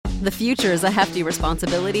The future is a hefty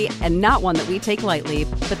responsibility and not one that we take lightly,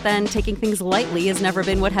 but then taking things lightly has never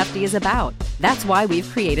been what Hefty is about. That's why we've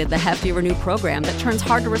created the Hefty Renew program that turns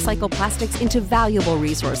hard-to-recycle plastics into valuable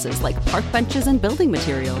resources like park benches and building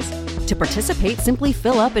materials. To participate, simply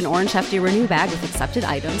fill up an orange Hefty Renew bag with accepted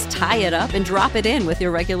items, tie it up, and drop it in with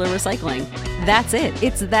your regular recycling. That's it.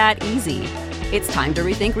 It's that easy. It's time to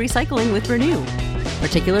rethink recycling with Renew.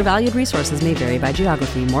 Particular valued resources may vary by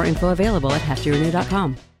geography. More info available at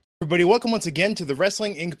heftyrenew.com. Everybody, welcome once again to the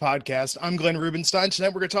Wrestling Inc. podcast. I'm Glenn Rubenstein. Tonight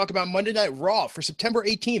we're going to talk about Monday Night Raw for September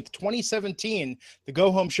 18th, 2017, the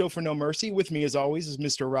go-home show for No Mercy. With me, as always, is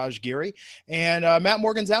Mr. Raj Giri. And Matt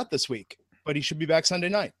Morgan's out this week, but he should be back Sunday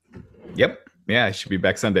night. Yep. Yeah, he should be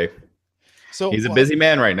back Sunday. So he's a busy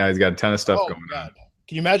man right now. He's got a ton of stuff going on.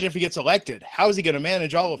 Can you imagine if he gets elected? How is he going to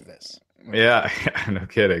manage all of this? Yeah, no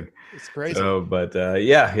kidding. It's crazy. So, but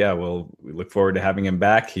well, we look forward to having him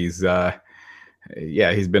back. He's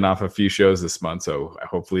been off a few shows this month, so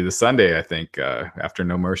hopefully this Sunday, I think, after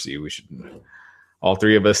No Mercy, we should all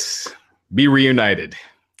three of us be reunited.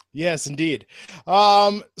 Yes, indeed.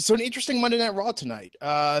 So an interesting Monday Night Raw tonight.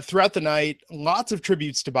 Throughout the night, lots of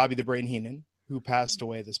tributes to Bobby the Brain Heenan, who passed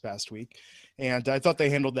away this past week. And I thought they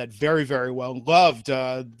handled that very, very well. Loved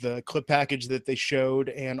the clip package that they showed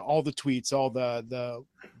and all the tweets, all the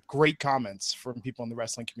great comments from people in the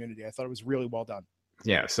wrestling community. I thought it was really well done.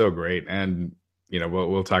 Yeah, so great. And, you know,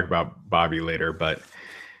 we'll talk about Bobby later, but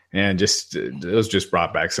those just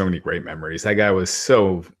brought back so many great memories. That guy was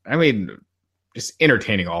just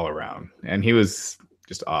entertaining all around, and he was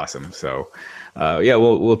just awesome. So,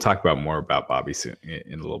 we'll talk about more about Bobby soon,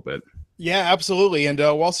 in a little bit. Yeah, absolutely. And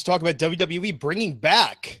we'll also talk about WWE bringing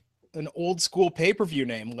back an old school pay-per-view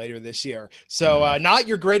name later this year. So not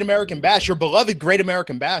your Great American Bash, your beloved Great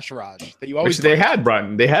American Bash, Raj, that you always Which they had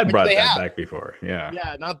brought that back before.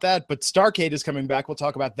 Yeah, not that, but Starrcade is coming back. We'll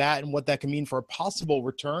talk about that and what that can mean for a possible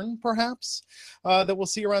return, perhaps, that we'll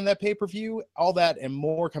see around that pay-per-view. All that and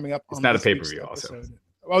more coming up. It's not a pay-per-view, also.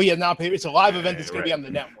 Oh yeah, not pay. It's a live event that's going to be on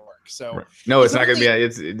the network. So no, it's not going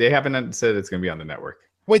to be. They haven't said it's going to be on the network.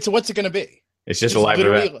 Wait, so what's it going to be? It's just a live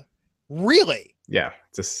event. Really? Yeah,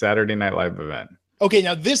 it's a Saturday Night Live event. Okay,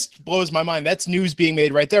 now this blows my mind. That's news being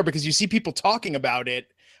made right there, because you see people talking about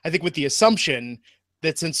it, I think with the assumption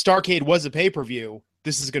that since Starrcade was a pay-per-view,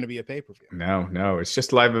 this is going to be a pay-per-view. No, it's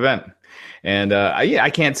just a live event. And I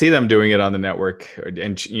can't see them doing it on the network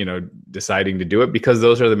and, deciding to do it, because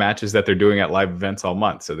those are the matches that they're doing at live events all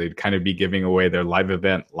month. So they'd kind of be giving away their live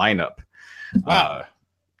event lineup. Wow.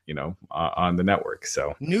 On the network.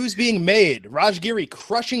 So news being made. Raj Giri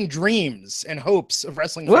crushing dreams and hopes of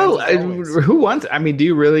wrestling. Well, who wants? I mean, do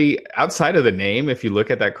you really? Outside of the name, if you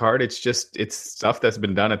look at that card, it's stuff that's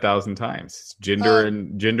been done 1,000 times. It's Jinder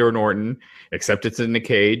and Orton, except it's in a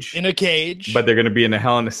cage. In a cage, but they're going to be in a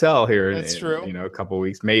Hell in a Cell here. That's true. A couple of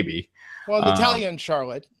weeks, maybe. Well, Natalya and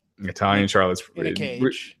Charlotte. Charlotte's in a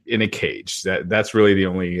cage. In a cage. That's really the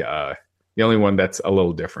only one that's a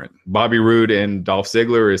little different. Bobby Roode and Dolph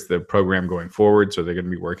Ziggler is the program going forward, so they're going to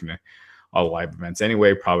be working all live events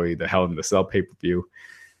anyway, probably the Hell in the Cell pay-per-view.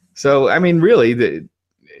 So, I mean, really,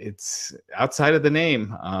 it's outside of the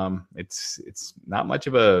name. It's not much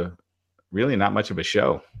of a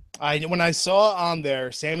show. When I saw on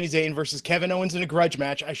there Sami Zayn versus Kevin Owens in a grudge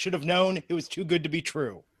match, I should have known it was too good to be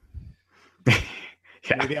true.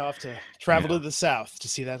 Yeah. Maybe I'll have to travel to the South to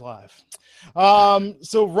see that live.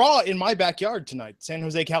 So Raw in my backyard tonight, San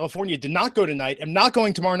Jose, California, did not go tonight. I'm not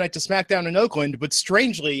going tomorrow night to SmackDown in Oakland, but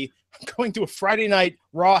strangely, I'm going to a Friday night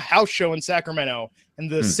Raw house show in Sacramento and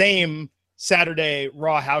the same Saturday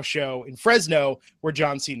Raw house show in Fresno where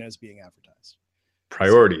John Cena is being advertised.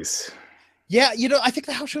 Priorities. Yeah, I think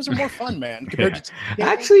the house shows are more fun, man.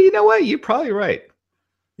 Actually, you know what? You're probably right.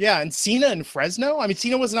 Yeah, and Cena in Fresno? I mean,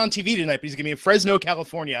 Cena wasn't on TV tonight, but he's going to be in Fresno,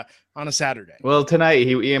 California on a Saturday. Well, tonight,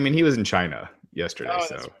 he was in China yesterday,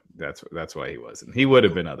 so that's why he wasn't. He would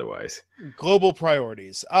have been otherwise. Global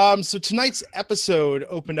priorities. So tonight's episode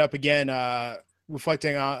opened up again,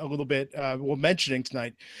 reflecting a little bit, mentioning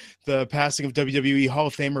tonight the passing of WWE Hall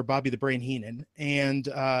of Famer Bobby the Brain Heenan. And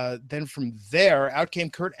then from there, out came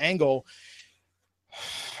Kurt Angle,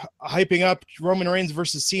 hyping up Roman Reigns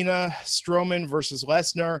versus Cena, Strowman versus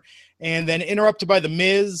Lesnar, and then interrupted by The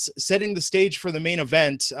Miz, setting the stage for the main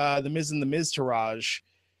event, The Miz and The Miztourage,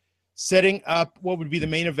 setting up what would be the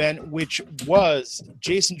main event, which was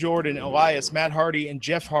Jason Jordan, Elias, Matt Hardy, and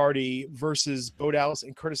Jeff Hardy versus Bo Dallas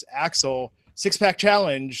and Curtis Axel. Six-pack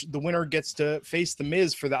challenge. The winner gets to face The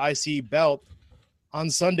Miz for the IC belt on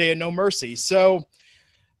Sunday at No Mercy. So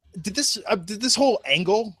did this whole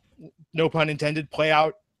angle, no pun intended, play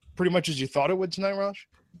out pretty much as you thought it would tonight, Raj?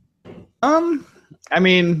 I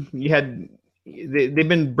mean, they've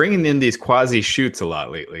been bringing in these quasi shoots a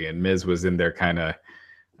lot lately, and Miz was in there kind of,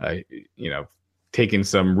 taking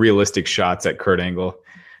some realistic shots at Kurt Angle.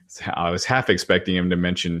 So I was half expecting him to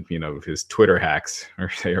mention, his Twitter hacks or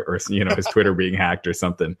his Twitter being hacked or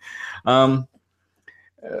something.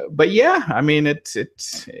 But yeah, I mean,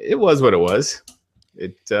 it was what it was.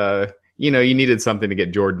 You needed something to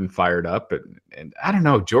get Jordan fired up, and I don't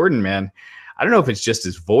know, Jordan, man. I don't know if it's just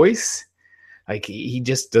his voice. Like he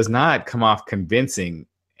just does not come off convincing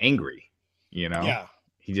angry, Yeah.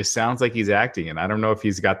 He just sounds like he's acting, and I don't know if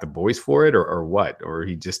he's got the voice for it or what, or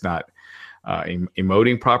he just not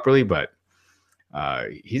emoting properly, but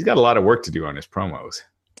he's got a lot of work to do on his promos.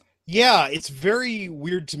 Yeah, it's very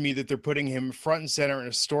weird to me that they're putting him front and center in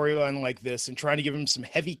a storyline like this and trying to give him some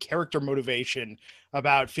heavy character motivation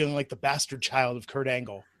about feeling like the bastard child of Kurt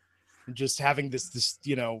Angle and just having this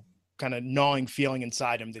kind of gnawing feeling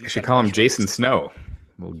inside him. That I should call him Jason Snow.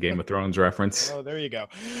 A little Game of Thrones reference. Oh, there you go.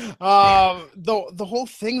 The whole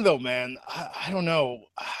thing, though, man, I don't know.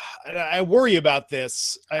 I worry about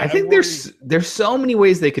this. I think there's so many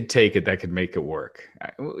ways they could take it that could make it work.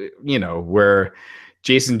 Where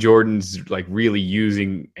Jason Jordan's like really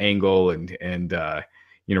using Angle and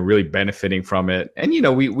really benefiting from it. And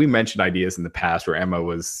we mentioned ideas in the past where Emma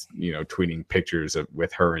was tweeting pictures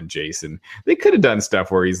with her and Jason. They could have done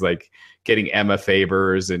stuff where he's like getting Emma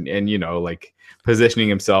favors and like positioning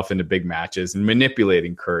himself into big matches and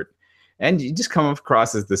manipulating Kurt. And you just come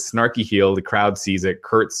across as the snarky heel. The crowd sees it.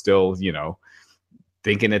 Kurt's still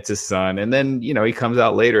thinking it's his son, and then he comes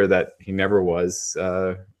out later that he never was.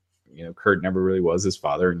 Kurt never really was his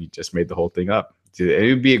father, and he just made the whole thing up. It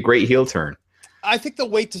would be a great heel turn. I think they'll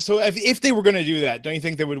wait to sow. If they were going to do that, don't you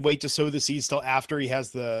think they would wait to sow the seeds till after he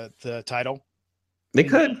has the title? They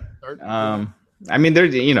could. I mean,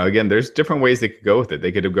 there's again, there's different ways they could go with it.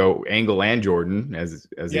 They could go Angle and Jordan as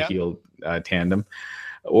a heel tandem,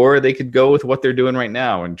 or they could go with what they're doing right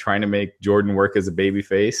now and trying to make Jordan work as a baby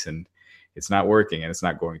face, and it's not working, and it's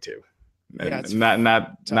not going to. Yeah,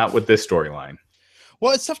 not with this storyline.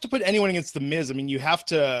 Well, it's tough to put anyone against the Miz. I mean, you have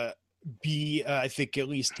to be, I think, at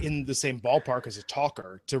least in the same ballpark as a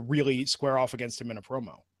talker to really square off against him in a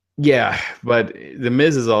promo. Yeah, but the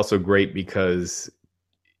Miz is also great because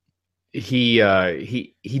he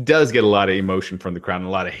does get a lot of emotion from the crowd and a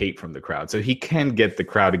lot of hate from the crowd, so he can get the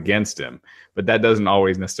crowd against him. But that doesn't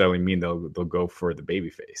always necessarily mean they'll go for the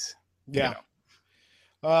babyface. Yeah.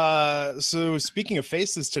 So speaking of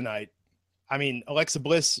faces tonight, I mean, Alexa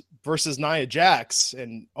Bliss versus Nia Jax,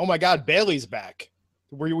 and oh my God, Bayley's back.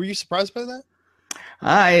 Were you surprised by that?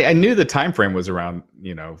 I knew the time frame was around.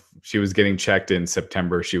 She was getting checked in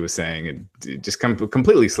September. She was saying, and it just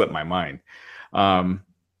completely slipped my mind.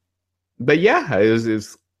 But yeah, it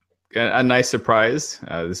was a nice surprise.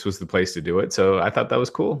 This was the place to do it, so I thought that was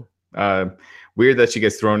cool. Weird that she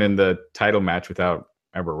gets thrown in the title match without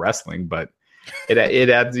ever wrestling, but it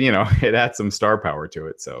adds it adds some star power to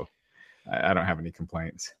it. So I don't have any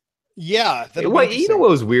complaints. Yeah. What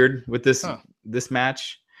was weird with this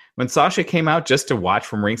match? When Sasha came out just to watch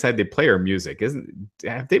from ringside, they play her music.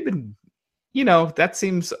 Have they been? That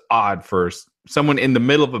seems odd for someone in the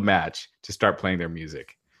middle of a match to start playing their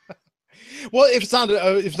music. Well, if it's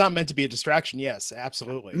not meant to be a distraction, yes,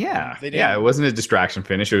 absolutely. Yeah, it wasn't a distraction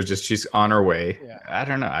finish. It was just she's on her way. Yeah. I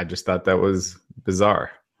don't know. I just thought that was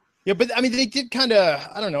bizarre. Yeah, but I mean, they did kind of,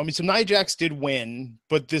 I don't know. I mean, so Nia Jax did win,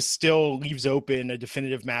 but this still leaves open a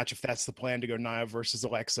definitive match if that's the plan, to go Nia versus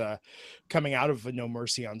Alexa coming out of No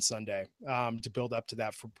Mercy on Sunday, to build up to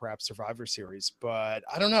that for perhaps Survivor Series. But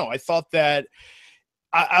I don't know. I thought that,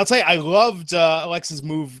 I'll tell you, I loved Alexa's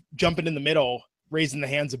move jumping in the middle, raising the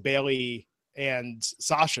hands of Bayley and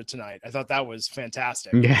Sasha tonight. I thought that was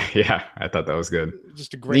fantastic. Yeah, I thought that was good.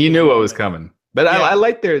 Just a great. You knew what was coming. But yeah. I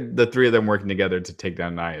like the three of them working together to take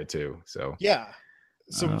down Nia too. So yeah.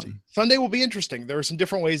 So Sunday will be interesting. There are some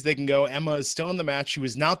different ways they can go. Emma is still in the match. She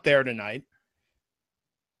was not there tonight.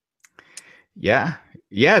 Yeah.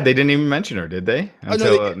 They didn't even mention her, did they?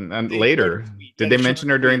 Until later. Did they mention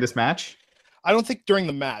her during this match? I don't think during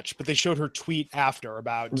the match, but they showed her tweet after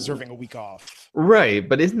about deserving a week off. Right.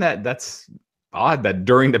 But that's odd that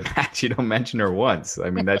during the match you don't mention her once. I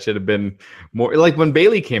mean, that should have been more like when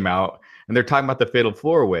Bayley came out and they're talking about the Fatal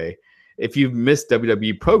 4-Way. If you've missed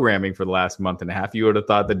WWE programming for the last month and a half, you would have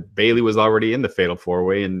thought that Bayley was already in the Fatal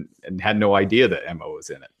 4-Way and had no idea that Emma was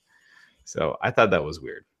in it. So I thought that was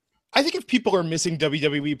weird. I think if people are missing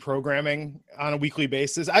WWE programming on a weekly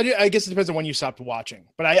basis, I guess it depends on when you stopped watching.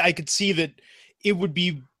 But I could see that it would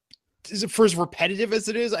be, for as repetitive as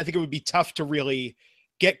it is, I think it would be tough to really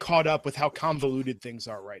get caught up with how convoluted things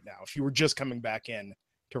are right now if you were just coming back in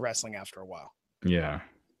to wrestling after a while. Yeah.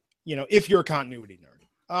 If you're a continuity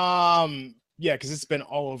nerd. Yeah, because it's been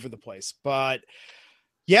all over the place. But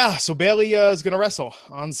yeah, so Bayley is going to wrestle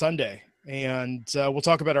on Sunday. And we'll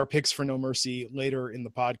talk about our picks for No Mercy later in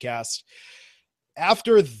the podcast.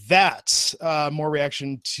 After that, more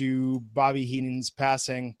reaction to Bobby Heenan's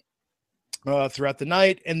passing throughout the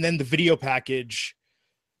night. And then the video package,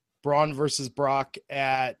 Braun versus Brock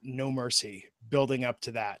at No Mercy, building up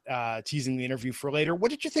to that, teasing the interview for later.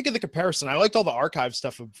 What did you think of the comparison? I liked all the archive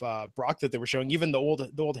stuff of Brock that they were showing, even the old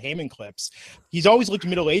Heyman clips. He's always looked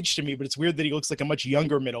middle-aged to me, but it's weird that he looks like a much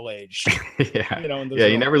younger middle-aged. Yeah.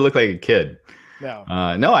 He never looked like a kid. No.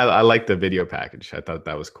 I liked the video package. I thought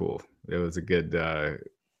that was cool. It was a good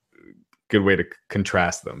way to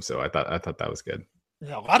contrast them. So I thought that was good.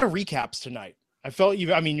 Yeah, a lot of recaps tonight. I felt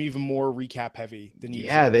even more recap heavy than usual.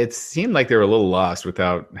 Yeah, it seemed like they were a little lost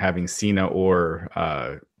without having Cena or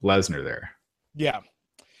Lesnar there. Yeah.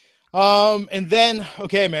 And then,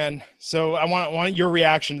 okay, man. So I want your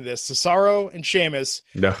reaction to this. Cesaro and Sheamus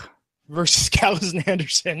versus Gallows and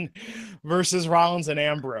Anderson versus Rollins and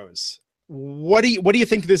Ambrose. What do you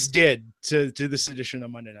think this did to this edition of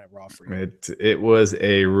Monday Night Raw for you? It was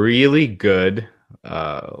a really good,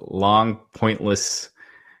 long, pointless,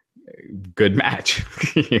 good match.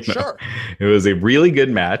 Sure. It was a really good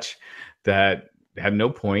match that had no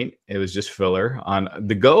point. It was just filler on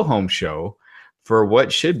the go home show for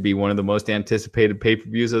what should be one of the most anticipated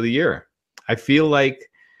pay-per-views of the year. I feel like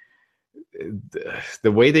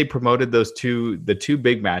the way they promoted the two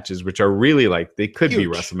big matches, which are really like they could be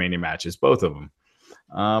WrestleMania matches, both of them,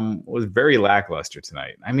 was very lackluster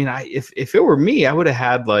tonight. I mean, if it were me, I would have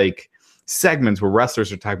had like segments where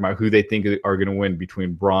wrestlers are talking about who they think are going to win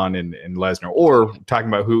between Braun and Lesnar, or talking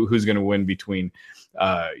about who's going to win between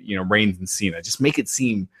Reigns and Cena. Just make it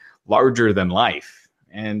seem larger than life.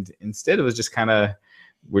 And instead it was just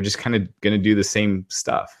we're just kind of going to do the same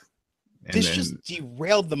stuff. And this just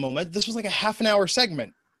derailed the moment. This was like a half an hour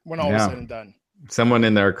segment when all was said and done. Someone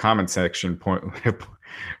in their comment section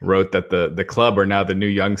wrote that the club are now the new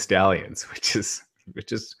Young Stallions, which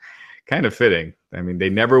is kind of fitting. I mean, they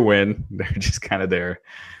never win. They're just kind of there.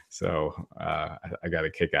 So I got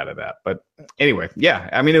a kick out of that. But anyway, yeah,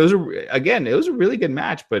 I mean, it was a really good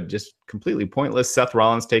match, but just completely pointless. Seth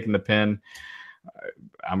Rollins taking the pin.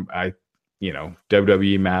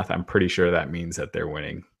 WWE math, I'm pretty sure that means that they're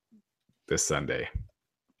winning this Sunday.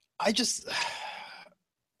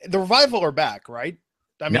 The Revival are back, right?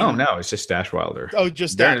 No, it's just Dash Wilder. Oh,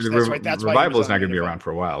 just Dash. That's right. That's why Revival is not going to be around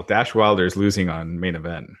for a while. Dash Wilder is losing on main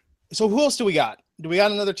event. So who else do we got? Do we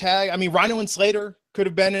got another tag? I mean, Rhino and Slater could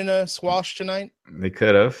have been in a squash tonight. They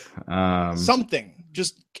could have. Something.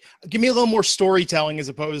 Just give me a little more storytelling as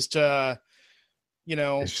opposed to,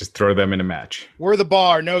 Let's just throw them in a match. We're the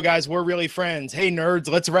bar. No, guys, we're really friends. Hey, nerds,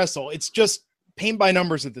 let's wrestle. It's just paint by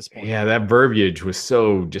numbers at this point. Yeah, that verbiage was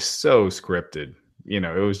so scripted. It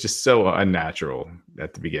was just so unnatural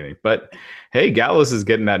at the beginning. But hey, Gallows is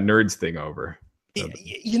getting that nerds thing over. So.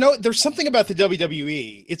 There's something about the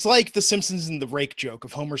WWE. It's like the Simpsons and the rake joke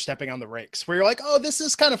of Homer stepping on the rakes, where you're like, oh, this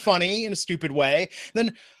is kind of funny in a stupid way.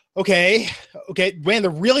 Then, okay, man,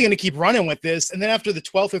 they're really going to keep running with this. And then after the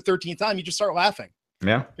 12th or 13th time, you just start laughing.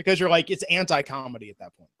 Yeah. Because you're like, it's anti-comedy at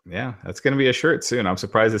that point. Yeah, that's going to be a shirt soon. I'm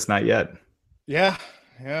surprised it's not yet. Yeah.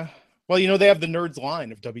 Well, they have the nerds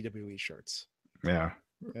line of WWE shirts. Yeah.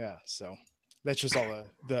 So that's just all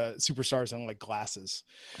the superstars on like glasses.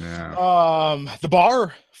 Yeah. The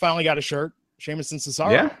Bar finally got a shirt. Sheamus and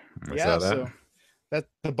Cesaro. Yeah. I saw that. So that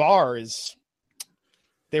the Bar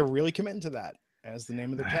they're really committing to that as the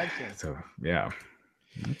name of their tag team. So yeah,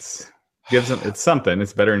 it's something.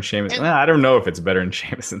 It's better than Sheamus. I don't know if it's better than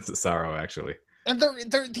Sheamus and Cesaro actually. And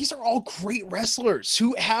these are all great wrestlers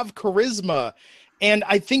who have charisma. And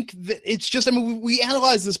I think that it's just, we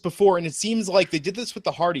analyzed this before, and it seems like they did this with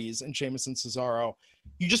the Hardys and Sheamus and Cesaro.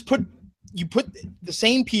 You put the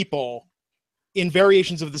same people in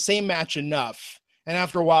variations of the same match enough, and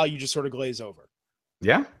after a while, you just sort of glaze over.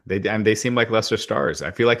 Yeah, they seem like lesser stars.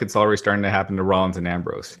 I feel like it's already starting to happen to Rollins and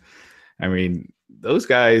Ambrose. I mean, those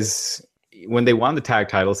guys, when they won the tag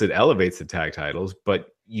titles, it elevates the tag titles, but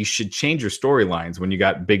you should change your storylines when you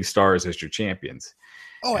got big stars as your champions.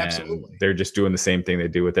 Oh, absolutely. And they're just doing the same thing they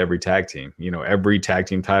do with every tag team. Every tag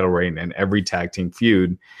team title reign and every tag team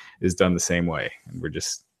feud is done the same way. And we're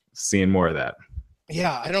just seeing more of that.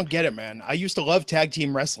 Yeah, I don't get it, man. I used to love tag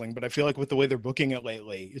team wrestling, but I feel like with the way they're booking it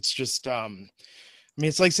lately, it's just,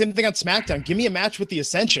 it's like same thing on SmackDown. Give me a match with the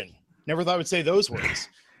Ascension. Never thought I would say those words.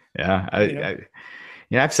 Yeah.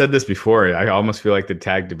 I've said this before. I almost feel like the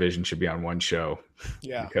tag division should be on one show.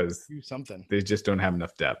 Yeah. Because something. They just don't have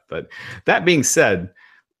enough depth. But that being said,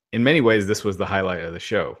 in many ways, this was the highlight of the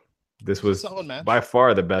show. This was Solid match. by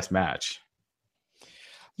far the best match.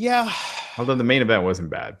 Yeah. Although the main event wasn't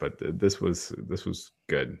bad, but this was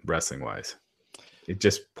good wrestling wise. It's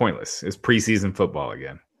just pointless. It's preseason football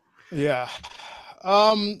again. Yeah.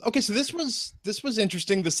 Okay, so this was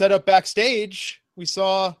interesting. The setup backstage, we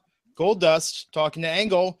saw Goldust talking to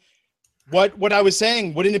Angle. What I was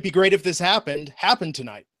saying, wouldn't it be great if this happened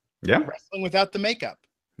tonight? Yeah. Wrestling without the makeup.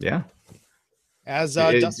 Yeah. As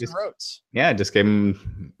Dustin Rhodes. Yeah, just gave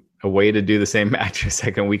him a way to do the same match a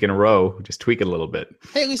second week in a row. Just tweak it a little bit.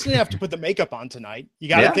 Hey, at least he didn't have to put the makeup on tonight. You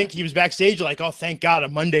got to think he was backstage like, oh, thank God, a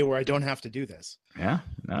Monday where I don't have to do this. Yeah.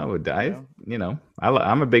 No,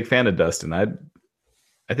 I'm a big fan of Dustin. I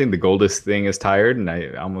think the Goldust thing is tired, and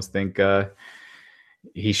I almost think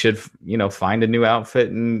he should, find a new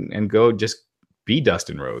outfit and go just be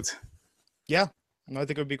Dustin Rhodes. Yeah. I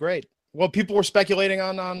think it would be great. Well, people were speculating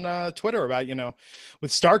on Twitter about,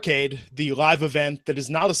 with Starrcade, the live event that is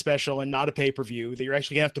not a special and not a pay-per-view, that you're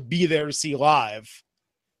actually gonna have to be there to see live.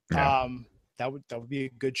 Yeah. That would be a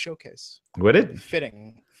good showcase. Would it?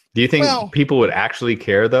 Fitting. Do you think people would actually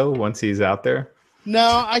care though once he's out there?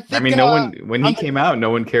 No, I think. I mean, no one when he came out, no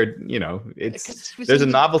one cared. There's a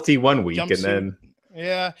novelty one week, and then.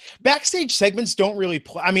 Yeah. Backstage segments don't really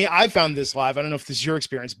play. I mean, I found this live. I don't know if this is your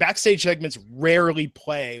experience. Backstage segments rarely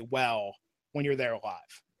play well when you're there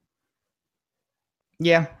live.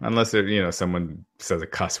 Yeah, unless someone says a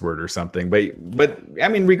cuss word or something. But I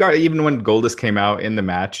mean, even when Goldust came out in the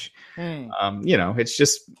match, it's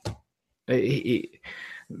just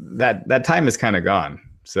that time is kind of gone.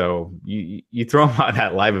 So you throw him on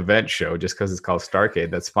that live event show just because it's called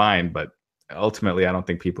Starrcade, that's fine. But ultimately, I don't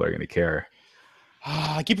think people are going to care.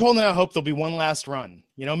 I keep holding out hope there'll be one last run.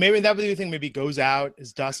 Maybe that would be the thing. Maybe goes out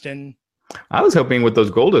as Dustin. I was hoping with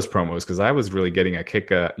those Goldust promos because I was really getting a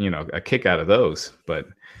kick out of those, but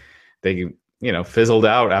they fizzled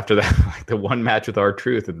out after that, like the one match with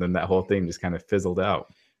R-Truth, and then that whole thing just kind of fizzled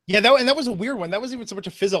out. Yeah, that was a weird one. That wasn't even so much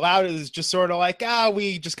a fizzle out. It was just sort of like,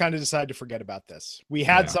 we just kind of decided to forget about this. We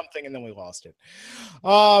had something and then we lost it.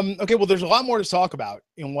 Okay, well, there's a lot more to talk about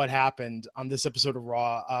in what happened on this episode of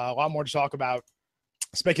Raw. A lot more to talk about.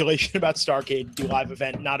 Speculation about Starrcade, the live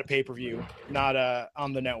event, not a pay-per-view, not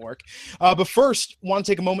on the network. But first, want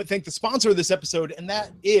to take a moment, thank the sponsor of this episode, and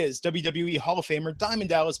that is WWE Hall of Famer Diamond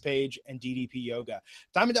Dallas Page and DDP Yoga.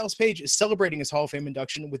 Diamond Dallas Page is celebrating his Hall of Fame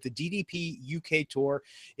induction with the DDP UK tour.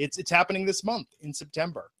 It's happening this month in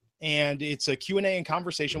September. And it's a Q&A and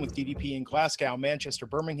conversation with DDP in Glasgow, Manchester,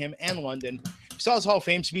 Birmingham, and London. You saw his Hall of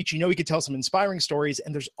Fame speech. He could tell some inspiring stories.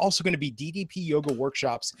 And there's also going to be DDP yoga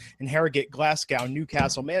workshops in Harrogate, Glasgow,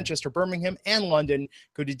 Newcastle, Manchester, Birmingham, and London.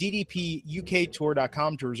 Go to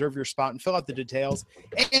ddpuktour.com to reserve your spot and fill out the details.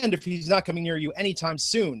 And if he's not coming near you anytime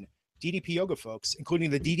soon, DDP Yoga, folks, including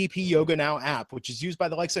the DDP Yoga Now app, which is used by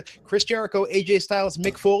the likes of Chris Jericho, AJ Styles,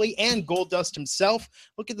 Mick Foley, and Goldust himself.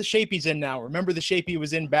 Look at the shape he's in now. Remember the shape he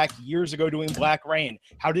was in back years ago doing Black Rain.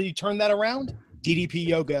 How did he turn that around? DDP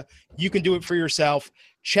Yoga. You can do it for yourself.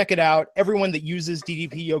 Check it out. Everyone that uses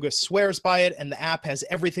DDP Yoga swears by it, and the app has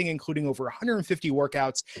everything, including over 150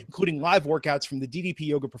 workouts, including live workouts from the DDP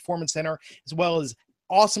Yoga Performance Center, as well as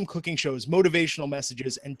awesome cooking shows, motivational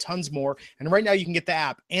messages, and tons more. And right now you can get the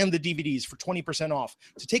app and the DVDs for 20% off.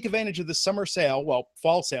 To take advantage of the summer sale,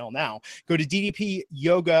 fall sale now, go to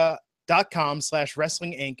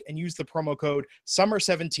ddpyoga.com/wrestling inc and use the promo code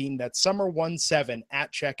SUMMER17, that's SUMMER17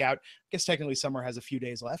 at checkout. I guess technically summer has a few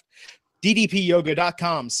days left.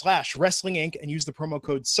 ddpyoga.com/wrestling inc and use the promo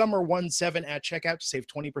code SUMMER17 at checkout to save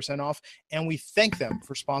 20% off. And we thank them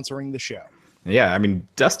for sponsoring the show. Yeah, I mean,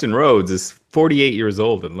 Dustin Rhodes is 48 years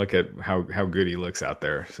old, and look at how good he looks out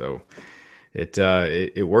there. So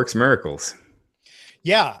it works miracles.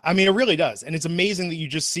 Yeah, I mean, it really does. And it's amazing that you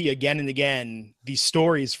just see again and again these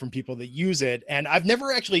stories from people that use it. And I've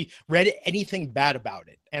never actually read anything bad about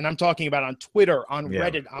it. And I'm talking about on Twitter, on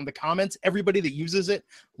Reddit, on the comments. Everybody that uses it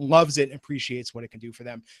loves it and appreciates what it can do for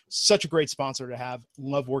them. Such a great sponsor to have.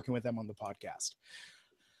 Love working with them on the podcast.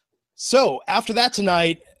 So after that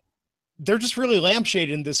tonight, they're just really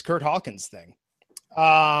lampshading this Kurt Hawkins thing.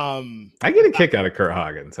 I get a kick out of Kurt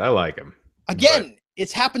Hawkins. I like him. Again,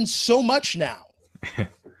 it's happened so much now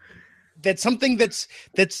that something that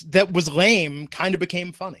was lame kind of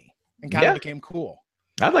became funny and kind of became cool.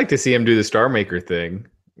 I'd like to see him do the Star Maker thing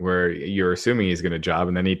where you're assuming he's going to job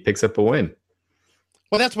and then he picks up a win.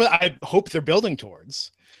 Well, that's what I hope they're building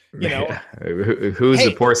towards. Who's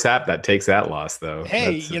the poor sap that takes that loss, though?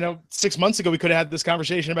 Hey, 6 months ago we could have had this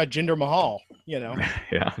conversation about Jinder Mahal. Yeah,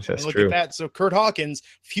 that's look true. At that. So Kurt Hawkins,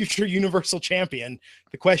 future Universal Champion.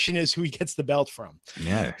 The question is who he gets the belt from.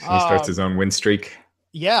 Yeah, he starts his own win streak.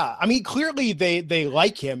 Yeah, I mean, clearly they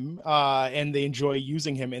like him and they enjoy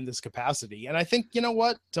using him in this capacity. And I think, you know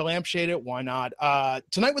what, to lampshade it, why not?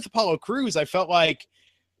 Tonight with Apollo Crews, I felt like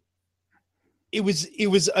it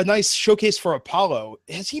was a nice showcase for Apollo.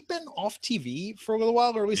 Has he been off TV for a little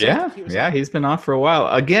while, or at least I don't Yeah, think he was yeah, on? he's been off for a while.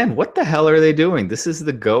 Again, what the hell are they doing? This is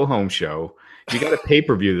the go home show. You got a pay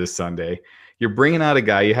per view this Sunday. You're bringing out a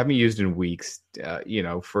guy you haven't used in weeks,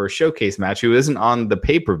 for a showcase match who isn't on the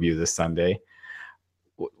pay per view this Sunday.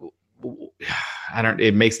 I don't.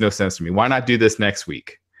 It makes no sense to me. Why not do this next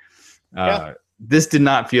week? Yeah. This did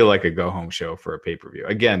not feel like a go home show for a pay per view.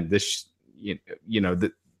 Again, this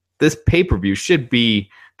this pay per view should be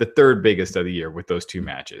the third biggest of the year with those two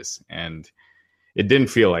matches, and it didn't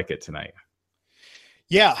feel like it tonight.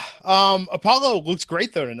 Yeah. Apollo looks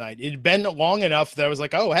great though tonight. It'd been long enough that I was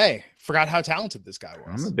like, oh, hey, forgot how talented this guy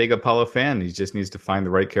was. I'm a big Apollo fan. He just needs to find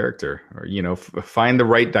the right character, or find the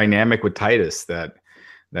right dynamic with Titus that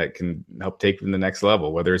can help take him to the next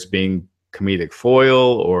level, whether it's being comedic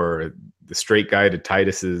foil or the straight guy to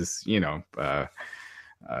Titus's, the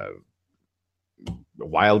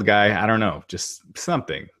wild guy. I don't know, just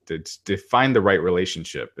something to find the right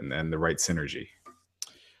relationship and the right synergy.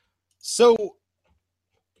 So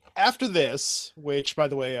after this, which by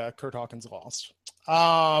the way, Kurt Hawkins lost.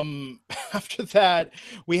 After that,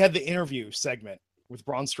 we had the interview segment with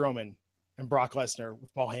Braun Strowman and Brock Lesnar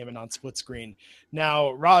with Paul Heyman on split screen.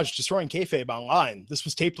 Now, Raj, destroying kayfabe online. This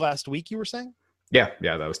was taped last week, you were saying? Yeah,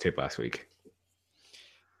 that was taped last week.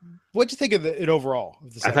 What'd you think of it overall?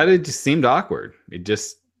 I thought it just seemed awkward. It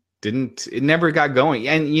just didn't. It never got going.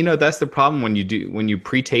 And that's the problem when you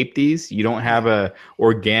pre-tape these. You don't have a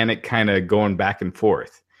organic kind of going back and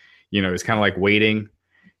forth. It's kind of like waiting.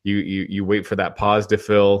 You wait for that pause to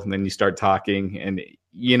fill, and then you start talking, and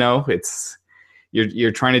it's.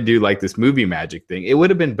 You're trying to do like this movie magic thing. It would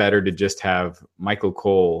have been better to just have Michael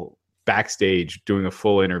Cole backstage doing a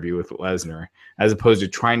full interview with Lesnar, as opposed to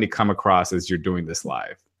trying to come across as you're doing this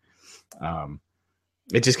live.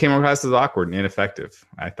 It just came across as awkward and ineffective.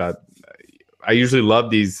 I thought I usually love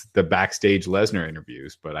the backstage Lesnar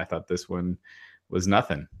interviews, but I thought this one was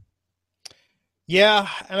nothing. Yeah,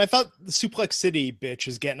 and I thought the Suplex City bitch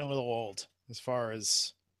is getting a little old as far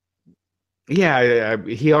as. Yeah,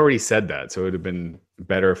 he already said that, so it would have been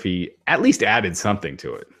better if he at least added something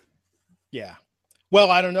to it. Yeah.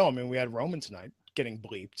 Well, I don't know. I mean, we had Roman tonight getting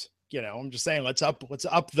bleeped. I'm just saying, let's up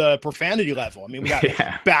the profanity level. I mean, we got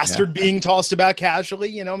bastard being tossed about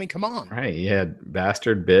casually. I mean, come on. Right. You had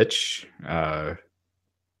bastard, bitch,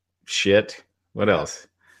 shit. What else?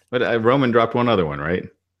 But Roman dropped one other one, right?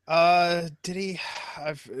 Did he?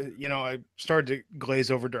 I started to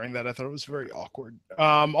glaze over during that. I thought it was very awkward.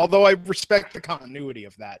 Although I respect the continuity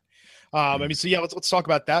of that. I mean, so yeah, let's talk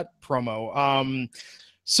about that promo.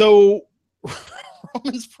 So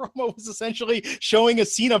Roman's promo was essentially showing a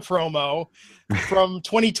Cena promo from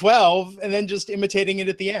 2012 and then just imitating it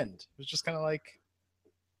at the end. It was just kind of like,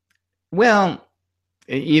 well,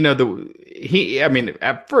 at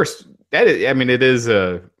first it is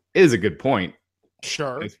a good point.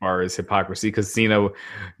 Sure. As far as hypocrisy, because Cena,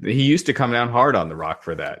 he used to come down hard on The Rock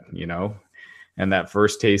for that, and that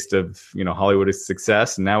first taste of, Hollywood is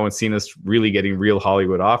success. And now when Cena's really getting real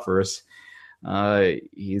Hollywood offers,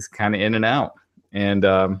 he's kind of in and out. And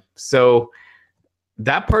so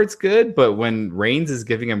that part's good. But when Reigns is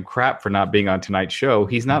giving him crap for not being on Tonight's Show,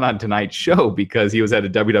 he's not on Tonight's Show because he was at a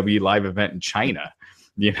WWE live event in China.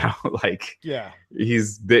 Yeah,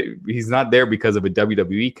 he's not there because of a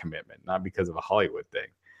WWE commitment, not because of a Hollywood thing.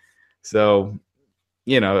 So,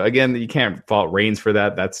 again, you can't fault Reigns for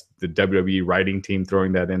that. That's the WWE writing team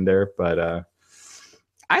throwing that in there. But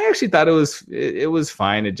I actually thought it was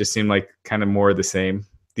fine. It just seemed like kind of more of the same.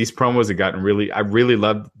 These promos have gotten I really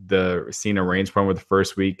loved the Cena Reigns promo the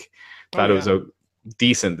first week. Thought it was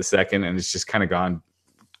decent the second, and it's just kind of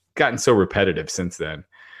gotten so repetitive since then.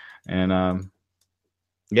 And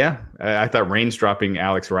yeah, I thought Reigns dropping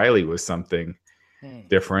Alex Riley was something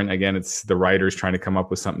different. Again, it's the writers trying to come up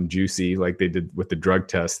with something juicy like they did with the drug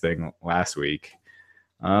test thing last week.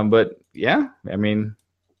 But yeah, I mean,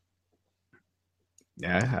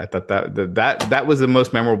 yeah, I thought that was the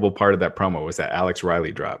most memorable part of that promo was that Alex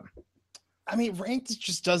Riley drop. I mean, Reigns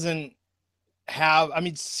just doesn't have. I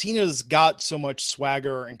mean, Cena's got so much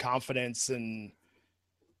swagger and confidence, and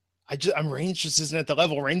Reigns just isn't at the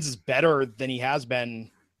level. Reigns is better than he has been.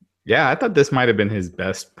 Yeah, I thought this might have been his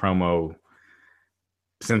best promo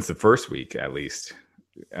since the first week, at least.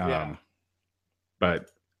 But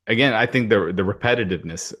again, I think the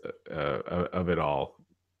repetitiveness of it all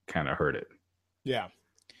kind of hurt it. Yeah.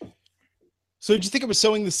 So did you think it was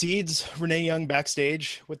sowing the seeds, Renee Young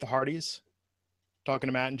backstage with the Hardys? talking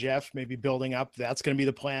to Matt and Jeff, maybe building up. That's going to be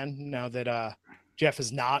the plan now that Jeff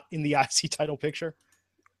is not in the IC title picture.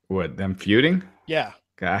 What, them feuding? Yeah.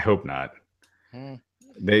 I hope not.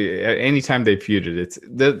 They anytime they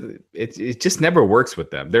feuded, it just never works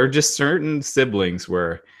with them. There are just certain siblings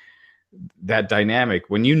where that dynamic,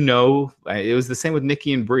 when you know, it was the same with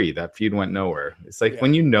Nikki and Brie. That feud went nowhere. It's like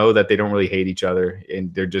when you know that they don't really hate each other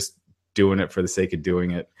and they're just doing it for the sake of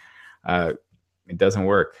doing it, it doesn't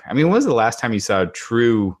work. I mean, when was the last time you saw a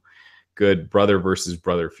true good brother versus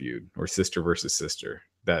brother feud or sister versus sister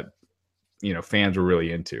that, you know, fans were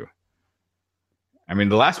really into? I mean,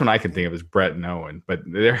 the last one I can think of is Brett and Owen, but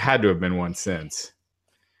there had to have been one since.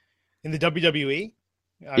 In the WWE?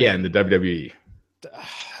 In the WWE.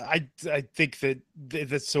 I think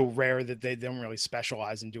that's so rare that they don't really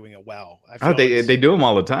specialize in doing it well. They do them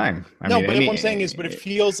all the time. But what I'm saying is, but it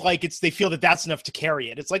feels like they feel that that's enough to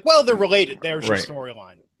carry it. It's like, well, they're related. There's your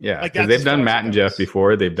storyline. Yeah, like they've done Matt and Jeff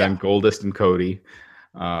before. They've done Goldust and Cody.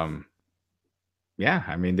 I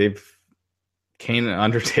mean, they've Kane and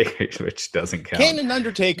Undertaker, which doesn't count. Kane and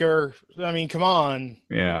Undertaker. I mean, come on.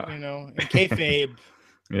 Yeah, you know, and kayfabe.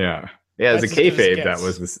 As a kayfabe, that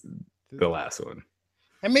was the last one.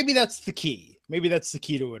 And maybe that's the key. Maybe that's the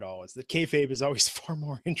key to it all, is that kayfabe is always far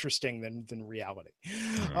more interesting than reality.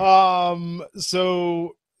 Mm-hmm.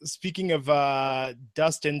 So speaking of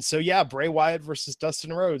Dustin, Bray Wyatt versus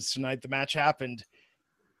Dustin Rhodes tonight. The match happened.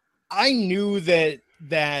 I knew that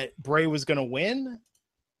Bray was going to win.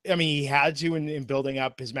 I mean, he had to in building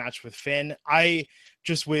up his match with Finn. I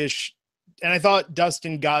just wish, and I thought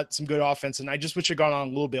Dustin got some good offense, and I just wish it gone on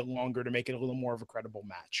a little bit longer to make it a little more of a credible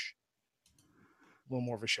match. A little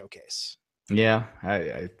more of a showcase. Yeah,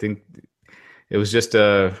 I think it was just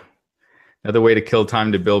another way to kill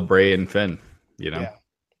time to build Bray and Finn, you know? Yeah.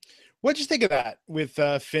 What'd you think of that with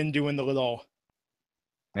Finn doing the little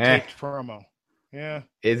taped promo? Yeah.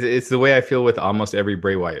 It's the way I feel with almost every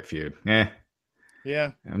Bray Wyatt feud.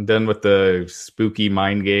 Yeah. I'm done with the spooky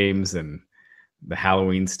mind games and the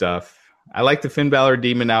Halloween stuff. I like the Finn Balor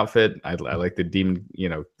demon outfit. I like the demon, you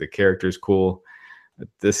know, the character's cool.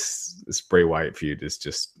 This Bray Wyatt feud is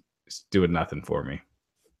just doing nothing for me.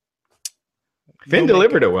 Finn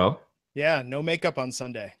delivered it well. Yeah, no makeup on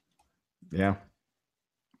Sunday. Yeah.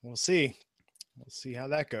 We'll see. We'll see how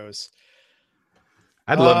that goes.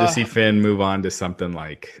 I'd love to see Finn move on to something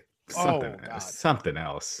else.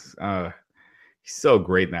 He's so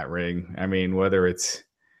great in that ring. I mean, whether it's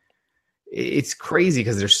crazy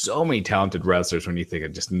because there's so many talented wrestlers when you think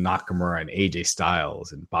of just Nakamura and AJ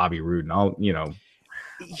Styles and Bobby Roode and all, you know.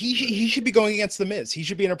 He should be going against The Miz. He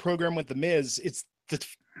should be in a program with The Miz. It's the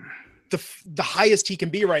highest he can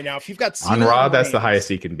be right now. If you've got Cena on Raw, that's the highest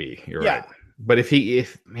he can be. You're right. But if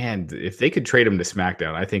they could trade him to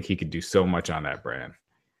SmackDown, I think he could do so much on that brand.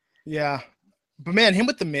 Yeah. But man, him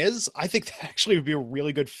with The Miz, I think that actually would be a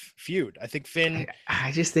really good feud. I think Finn.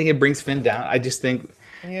 I just think it brings Finn down. I just think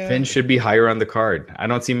Finn should be higher on the card. I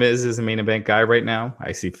don't see Miz as a main event guy right now.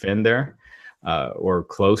 I see Finn there, or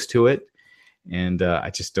close to it. And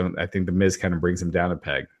I just don't. I think The Miz kind of brings him down a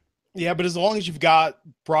peg. Yeah, but as long as you've got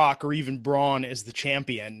Brock or even Braun as the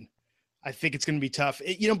champion, I think it's going to be tough.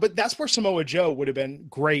 But that's where Samoa Joe would have been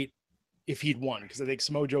great if he'd won, because I think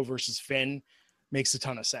Samoa Joe versus Finn makes a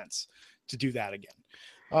ton of sense to do that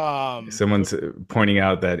again. Someone's pointing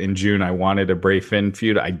out that in June I wanted a Bray Finn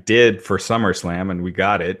feud. I did for SummerSlam, and we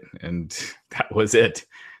got it, and that was it.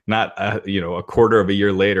 Not a quarter of a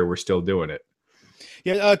year later, we're still doing it.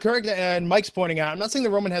 Yeah, correct. And Mike's pointing out, I'm not saying that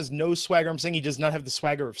Roman has no swagger. I'm saying he does not have the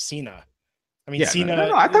swagger of Cena. I mean, Cena.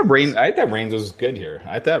 No, I thought Reigns was good here.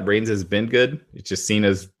 I thought Reigns has been good. It's just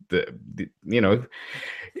Cena's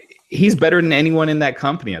he's better than anyone in that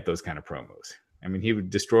company at those kind of promos. I mean, he would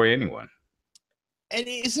destroy anyone. And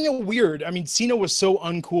isn't it weird? I mean, Cena was so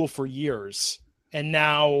uncool for years, and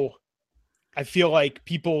now I feel like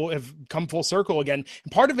people have come full circle again.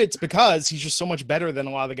 And part of it's because he's just so much better than a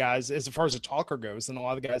lot of the guys, as far as a talker goes, than a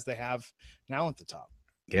lot of the guys they have now at the top.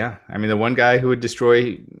 Yeah. I mean, the one guy who would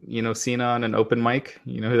destroy, Cena on an open mic,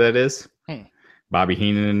 you know who that is? Bobby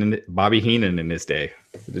Heenan in his day.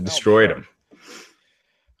 It destroyed him.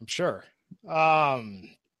 I'm sure.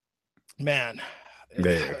 Man.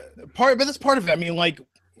 But that's part of it. I mean, like,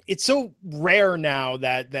 it's so rare now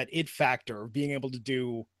that it factor of being able to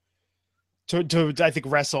do to I think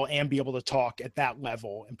wrestle and be able to talk at that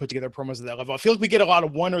level and put together promos at that level. I feel like we get a lot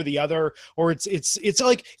of one or the other, or it's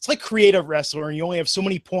like creative wrestler, and you only have so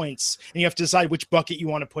many points and you have to decide which bucket you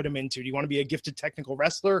want to put them into. Do you want to be a gifted technical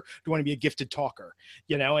wrestler? Do you want to be a gifted talker?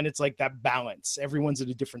 And it's like that balance. Everyone's at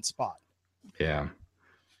a different spot. Yeah.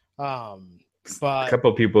 But a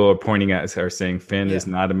couple of people are pointing at are saying Finn Yeah. is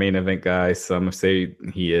not a main event guy. Some say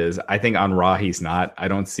he is. I think on Raw he's not. I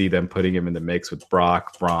don't see them putting him in the mix with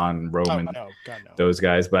Brock, Braun, Roman, no, God no. those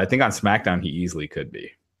guys. But I think on SmackDown he easily could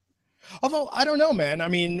be. Although I don't know, man. I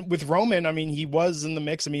mean, with Roman, I mean, he was in the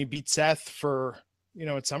mix. I mean, he beat Seth for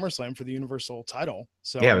at SummerSlam for the Universal title.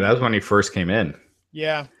 So Yeah, but that was when he first came in.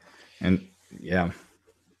 Yeah. And yeah.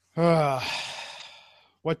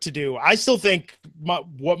 What to do? I still think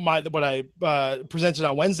what I presented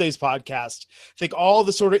on Wednesday's podcast. I think all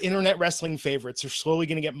the sort of internet wrestling favorites are slowly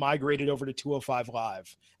going to get migrated over to 205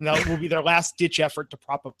 Live, and that will be their last ditch effort to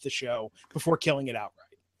prop up the show before killing it outright.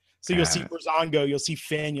 So you'll see Brazongo, you'll see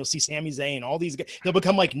Finn, you'll see Sami Zayn, all these guys. They'll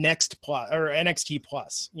become like Next Plus or NXT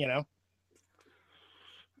Plus.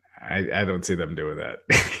 I don't see them doing that.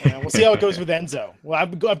 Yeah, we'll see how it goes with Enzo. Well,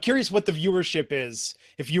 I'm curious what the viewership is,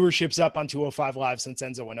 if viewership's up on 205 Live since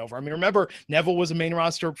Enzo went over. I mean, remember, Neville was a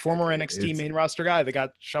former NXT main roster guy that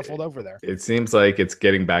got shuffled over there. It seems like it's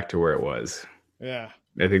getting back to where it was. Yeah.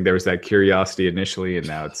 I think there was that curiosity initially, and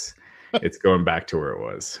now it's going back to where it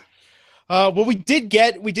was. Well, we did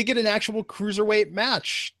get an actual cruiserweight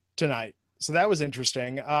match tonight. So that was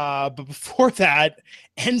interesting. But before that,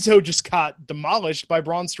 Enzo just got demolished by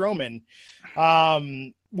Braun Strowman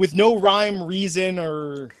with no rhyme, reason,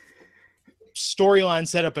 or storyline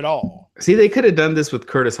set up at all. See, they could have done this with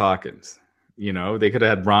Curtis Hawkins. They could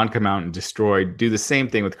have had Braun come out and do the same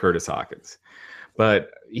thing with Curtis Hawkins. But,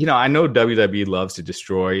 I know WWE loves to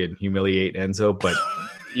destroy and humiliate Enzo, but,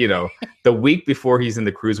 the week before he's in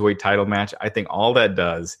the cruiserweight title match, I think all that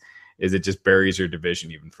does is it just buries your division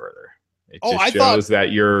even further. It just shows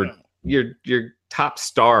that your top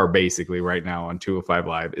star basically right now on 205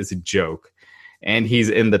 Live is a joke, and he's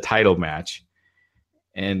in the title match.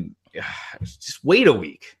 And just wait a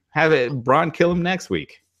week, have Braun kill him next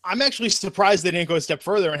week. I'm actually surprised they didn't go a step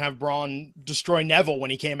further and have Braun destroy Neville when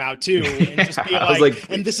he came out too, and just be like,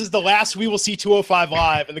 and this is the last we will see 205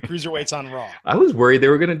 Live and the cruiserweights on Raw. I was worried they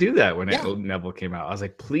were going to do that when Neville came out. I was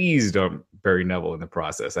like, please don't bury Neville in the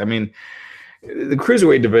process. I mean, the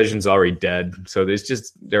cruiserweight division's already dead, so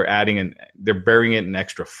they're burying it an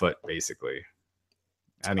extra foot, basically,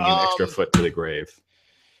 adding an extra foot to the grave.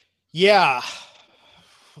 Yeah,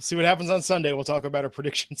 we'll see what happens on Sunday. We'll talk about our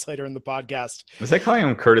predictions later in the podcast. Was I calling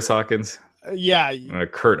him Curtis Hawkins? Yeah,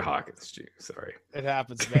 Kurt Hawkins. Gee, sorry, it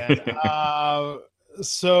happens, man.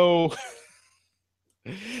 So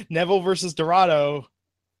Neville versus Dorado,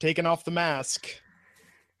 taking off the mask.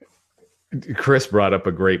 Chris brought up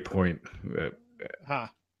a great point.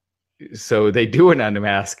 So they do an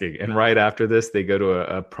unmasking, and right after this, they go to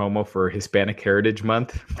a promo for Hispanic Heritage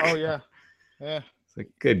Month. Oh yeah. It's like,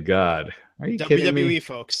 good God, are you kidding me? WWE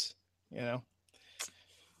folks, Hey,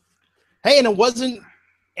 and it wasn't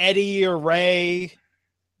Eddie or Ray.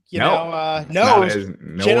 No, it was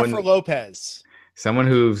Jennifer Lopez. Someone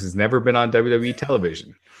who's never been on WWE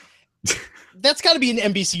television. That's got to be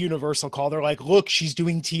an NBC Universal call. They're like, look, she's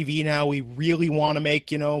doing TV now. We really want to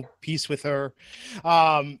make, peace with her.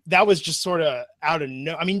 That was just sort of out of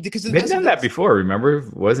because they've done that before. Remember,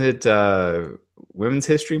 wasn't it Women's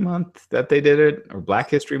History Month that they did it, or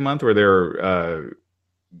Black History Month, where they're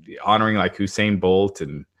honoring like Usain Bolt,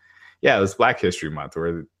 and it was Black History Month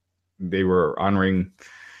where they were honoring,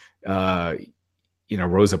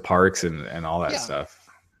 Rosa Parks and all that stuff.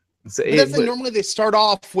 So normally they start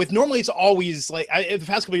off with. Normally it's always like the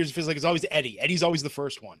past couple of years it feels like it's always Eddie. Eddie's always the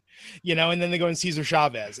first one, and then they go in Cesar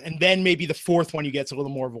Chavez, and then maybe the fourth one you get's a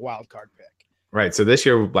little more of a wild card pick. Right. So this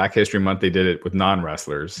year, Black History Month, they did it with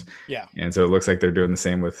non-wrestlers. Yeah. And so it looks like they're doing the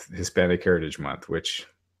same with Hispanic Heritage Month, which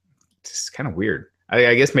is kind of weird.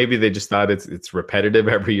 I guess maybe they just thought it's repetitive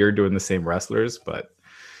every year doing the same wrestlers, but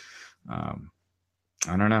I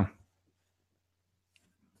don't know.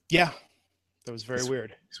 Yeah. That was very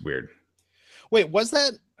weird. It's weird. Wait,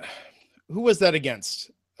 who was that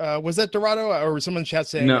against? Was that Dorado or someone in the chat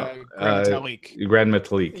saying Grand Metalik? Grand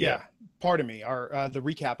Metalik, yeah. Pardon me. Our the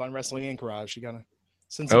recap on Wrestling Anchorage. You gotta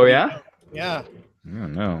send yeah? Yeah. I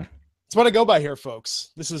don't know. That's what I go by here,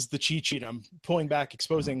 folks. This is the cheat sheet. I'm pulling back,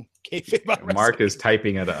 exposing kayfabe. Mark is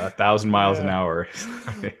typing at 1,000 miles an hour.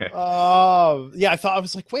 I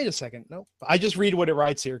was like, wait a second. Nope. I just read what it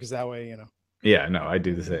writes here because that way, Yeah, no, I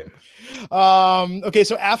do the same. Okay,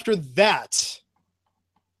 so after that,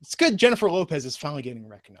 it's good Jennifer Lopez is finally getting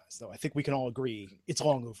recognized, though. I think we can all agree it's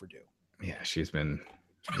long overdue. Yeah, she's been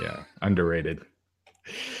underrated.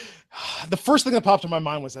 The first thing that popped in my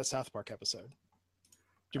mind was that South Park episode.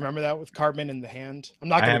 Do you remember that with Cartman in the hand? I'm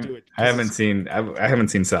not going to do it. I haven't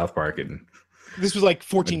seen South Park this was like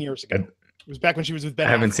 14 years ago. It was back when she was with Ben.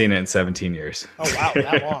 I haven't seen it in 17 years. Oh wow,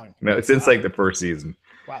 that long. No, since like the first season.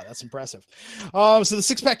 Wow, that's impressive. So the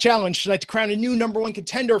six-pack challenge tonight to crown a new number one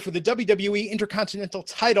contender for the WWE Intercontinental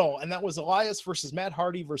title, and that was Elias versus Matt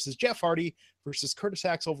Hardy versus Jeff Hardy versus Curtis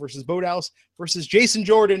Axel versus Bo Dallas versus Jason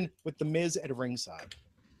Jordan with The Miz at ringside.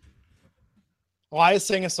 Elias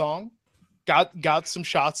sang a song, got some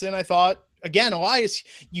shots in. I thought, again, Elias,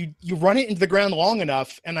 you run it into the ground long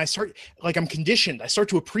enough, and I'm conditioned. I start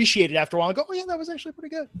to appreciate it after a while. I go, oh yeah, that was actually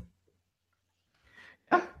pretty good.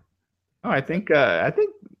 Yeah. Oh, I think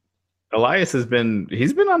Elias he's been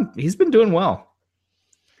doing well.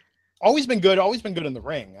 Always been good in the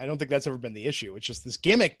ring. I don't think that's ever been the issue. It's just this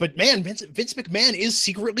gimmick. But man, Vince McMahon is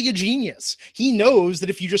secretly a genius. He knows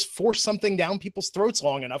that if you just force something down people's throats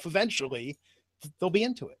long enough, eventually they'll be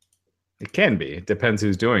into it. It can be. It depends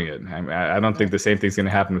who's doing it. I don't think the same thing's going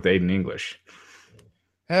to happen with Aiden English.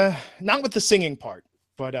 Not with the singing part,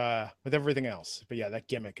 but with everything else. But yeah, that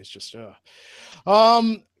gimmick is just.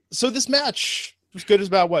 So this match was good as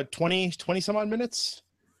about what 20 some odd minutes,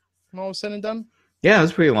 when all was said and done. Yeah, it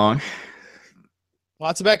was pretty long.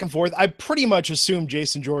 Lots of back and forth. I pretty much assumed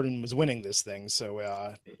Jason Jordan was winning this thing, so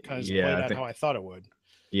kind of just played out how I thought it would.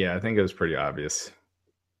 Yeah, I think it was pretty obvious.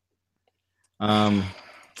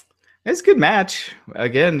 It's a good match.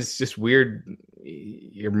 Again, it's just weird.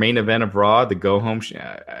 Your main event of Raw, the go home.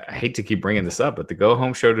 I hate to keep bringing this up, but the go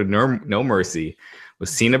home show to No Mercy was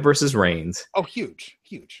Cena versus Reigns. Oh, huge.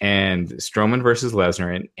 And Strowman versus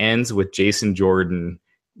Lesnar, and ends with Jason Jordan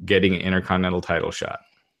getting an Intercontinental title shot.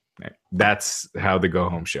 That's how the go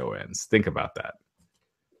home show ends. Think about that.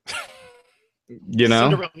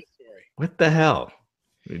 Cinderella story. What the hell?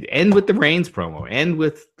 End with the Reigns promo. End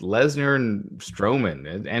with Lesnar and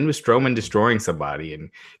Strowman. End with Strowman destroying somebody and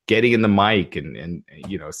getting in the mic and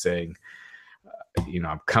saying,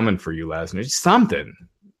 I'm coming for you, Lesnar. Just something.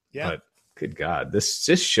 Yeah. But good God, this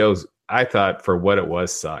just shows. I thought for what it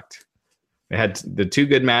was sucked. It had the two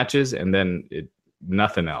good matches and then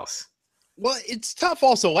nothing else. Well, it's tough.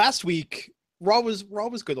 Also, last week Raw was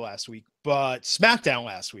good last week, but SmackDown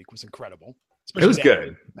last week was incredible. It was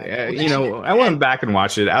good. I went back and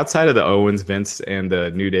watched it. Outside of the Owens, Vince, and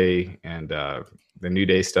the New Day and the New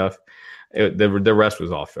Day stuff, the rest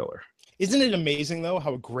was all filler. Isn't it amazing though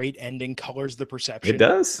how a great ending colors the perception? It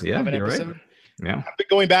does. Yeah, of an you're episode? right. Yeah, I've been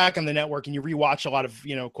going back on the network and you rewatch a lot of,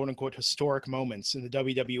 quote unquote historic moments in the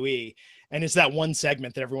WWE. And it's that one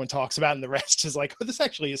segment that everyone talks about. And the rest is like, oh, this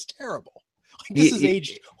actually is terrible. Like, this is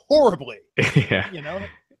aged horribly. Yeah.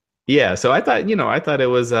 Yeah. So I thought it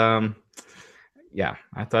was, I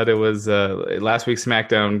thought it was last week's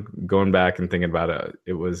SmackDown, going back and thinking about it.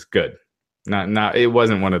 It was good. It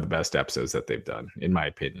wasn't one of the best episodes that they've done, in my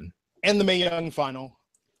opinion. And the Mae Young final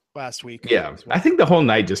last week. Yeah, well. I think the whole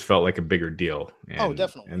night just felt like a bigger deal.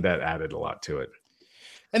 Definitely. And that added a lot to it.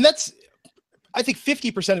 And I think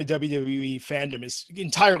 50% of WWE fandom is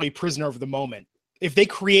entirely prisoner of the moment. If they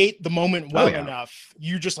create the moment well enough,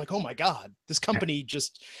 you're just like, oh my God, this company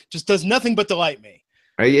just does nothing but delight me.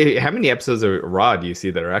 How many episodes of Raw do you see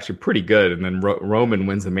that are actually pretty good? And then Roman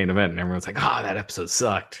wins the main event and everyone's like, that episode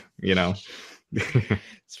sucked,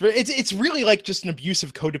 It's really like just an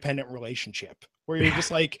abusive codependent relationship where you're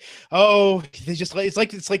just like,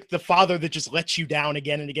 it's like the father that just lets you down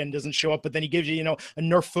again and again, doesn't show up, but then he gives you, a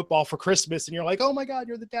Nerf football for Christmas and you're like, oh my God,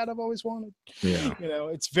 you're the dad I've always wanted. Yeah.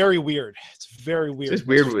 It's very weird. It's very weird. It's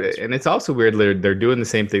weird. And it's also weird. They're doing the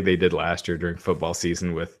same thing they did last year during football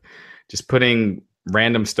season with just putting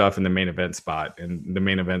random stuff in the main event spot and the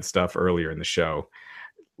main event stuff earlier in the show.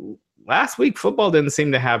 Last week, football didn't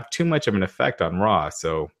seem to have too much of an effect on Raw.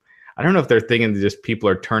 So I don't know if they're thinking that just people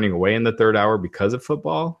are turning away in the third hour because of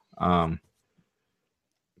football. But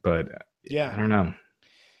yeah, I don't know.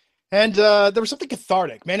 And there was something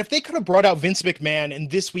cathartic, man. If they could have brought out Vince McMahon and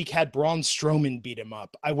this week had Braun Strowman beat him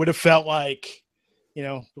up, I would have felt like,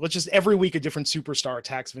 let's just every week a different superstar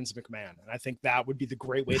attacks Vince McMahon. And I think that would be the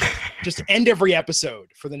great way to just end every episode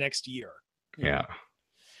for the next year. Yeah.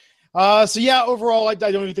 Overall, I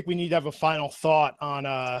don't even think we need to have a final thought on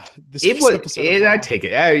this episode. I take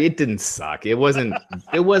it. It didn't suck. It wasn't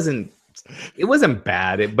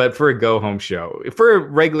bad, but for a go home show, for a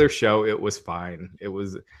regular show, it was fine. It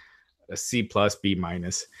was a C+, B-.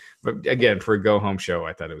 But again, for a go home show,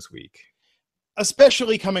 I thought it was weak.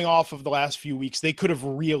 Especially coming off of the last few weeks, they could have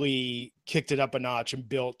really kicked it up a notch and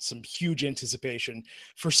built some huge anticipation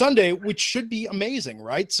for Sunday, which should be amazing,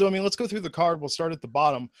 right? So, let's go through the card. We'll start at the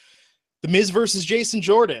bottom. The Miz versus Jason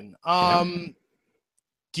Jordan. Do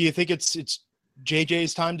you think it's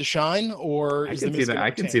JJ's time to shine, or I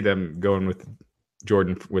can see them going with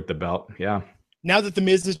Jordan with the belt. Yeah. Now that the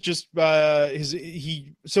Miz is just a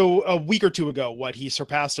week or two ago, he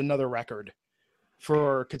surpassed another record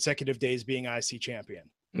for consecutive days being IC champion.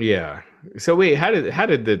 Yeah. So wait, how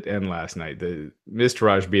did that end last night? The Miz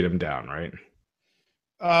Taraj beat him down, right?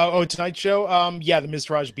 Tonight's show. Yeah, the Miz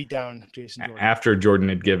Taraj beat down Jason Jordan after Jordan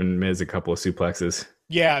had given Miz a couple of suplexes.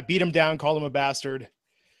 Yeah, beat him down, called him a bastard.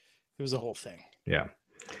 It was a whole thing.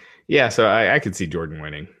 Yeah. So I could see Jordan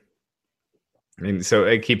winning. And so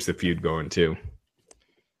it keeps the feud going too.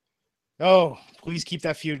 Oh, please keep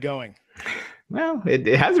that feud going. Well, it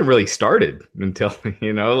hasn't really started until,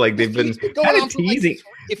 like they've been kind of teasing.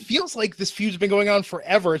 It feels like this feud's been going on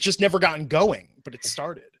forever. It's just never gotten going, but it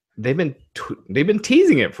started. They've been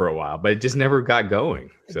teasing it for a while, but it just never got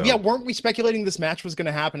going. So. Yeah, weren't we speculating this match was going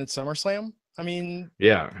to happen at SummerSlam? I mean,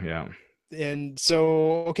 yeah. And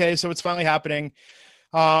so, okay, so it's finally happening.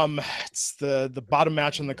 It's the bottom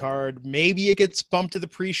match on the card. Maybe it gets bumped to the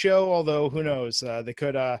pre-show, although who knows? They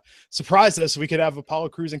could surprise us. We could have Apollo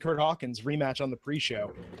Crews and Kurt Hawkins rematch on the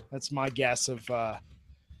pre-show. That's my guess of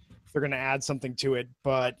if they're going to add something to it.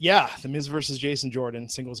 But yeah, the Miz versus Jason Jordan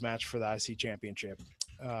singles match for the IC championship.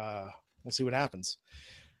 We'll see what happens.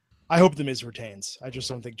 I hope the Miz retains. I just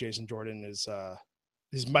don't think Jason Jordan is I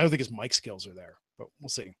don't think his mic skills are there, but we'll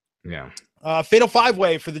see. Yeah. Fatal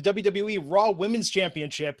 5-way for the WWE Raw Women's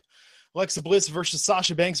Championship. Alexa Bliss versus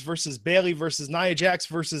Sasha Banks versus Bayley versus Nia Jax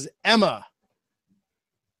versus Emma.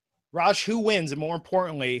 Raj, who wins? And more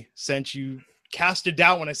importantly, since you cast a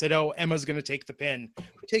doubt when I said, Emma's going to take the pin,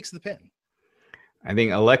 who takes the pin? I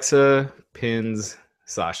think Alexa pins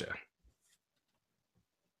Sasha.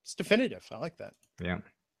 It's definitive. I like that. Yeah.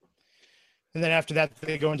 And then after that,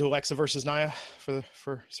 they go into Alexa versus Nia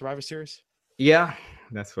for Survivor Series. Yeah,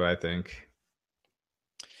 that's what I think.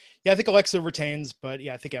 Yeah, I think Alexa retains, but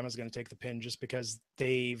yeah, I think Emma's going to take the pin just because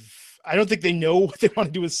I don't think they know what they want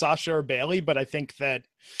to do with Sasha or Bayley, but I think that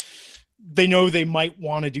they know they might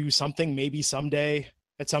want to do something maybe someday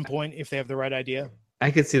at some point if they have the right idea.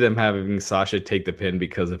 I could see them having Sasha take the pin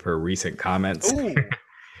because of her recent comments. Ooh.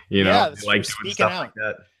 Like doing stuff like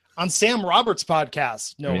that. On Sam Roberts'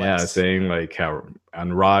 podcast, no less. Saying like how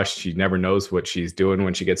on Raw she never knows what she's doing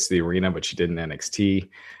when she gets to the arena, but she did in NXT.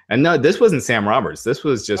 And no, this wasn't Sam Roberts. This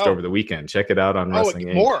was just over the weekend. Check it out on Wrestling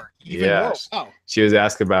Inc. More. Even more. Oh. She was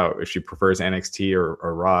asked about if she prefers NXT or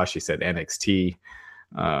Raw. She said NXT.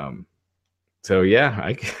 So yeah,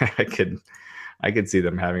 I could see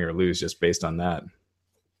them having her lose just based on that.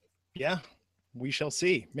 Yeah, we shall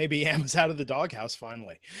see. Maybe Emma's out of the doghouse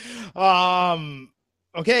finally.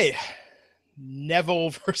 Okay, Neville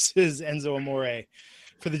versus Enzo Amore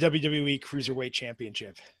for the WWE Cruiserweight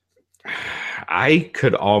Championship. I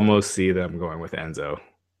could almost see them going with Enzo.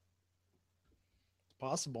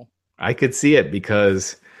 Possible. I could see it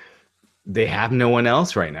because they have no one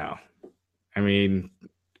else right now. I mean,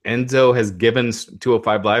 Enzo has given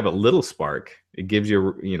 205 Live a little spark. It gives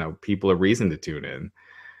people a reason to tune in.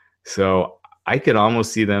 So I could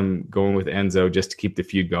almost see them going with Enzo just to keep the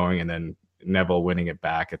feud going, and then Neville winning it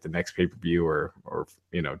back at the next pay-per-view or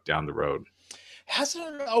down the road.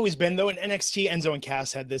 Hasn't it always been, though, in NXT, Enzo and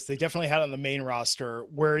Cass had this. They definitely had it on the main roster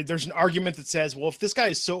where there's an argument that says, well, if this guy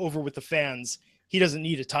is so over with the fans, he doesn't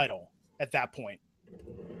need a title at that point.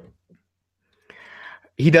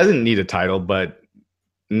 He doesn't need a title, but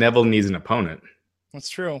Neville needs an opponent. That's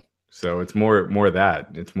true. So it's more that.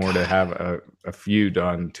 It's more to have a feud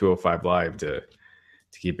on 205 Live to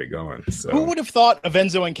keep it going. So who would have thought of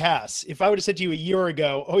Enzo and Cass? If I would have said to you a year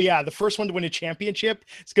ago, oh yeah, the first one to win a championship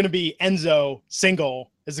is going to be Enzo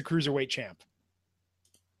single as the cruiserweight champ.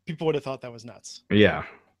 People would have thought that was nuts. Yeah.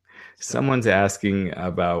 Someone's asking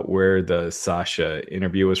about where the Sasha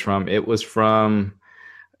interview was from. It was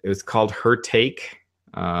called Her Take.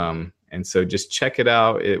 And so just check it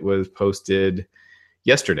out. It was posted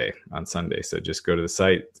yesterday on Sunday. So just go to the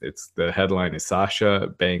site. The headline is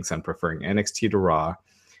Sasha Banks on preferring NXT to Raw,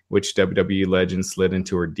 which WWE legend slid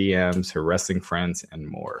into her DMs, her wrestling friends, and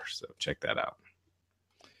more. So check that out.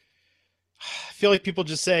 I feel like people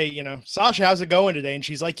just say, Sasha, how's it going today? And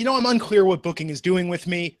she's like, I'm unclear what booking is doing with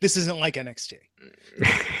me. This isn't like NXT.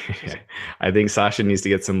 I think Sasha needs to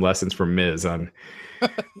get some lessons from Miz on,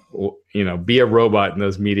 be a robot in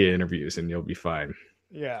those media interviews and you'll be fine.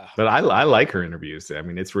 Yeah. But I like her interviews. I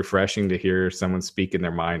mean, it's refreshing to hear someone speak in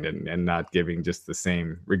their mind and not giving just the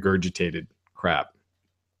same regurgitated crap.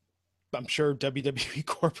 I'm sure WWE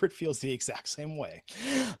corporate feels the exact same way.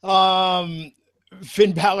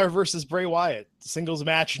 Finn Balor versus Bray Wyatt, singles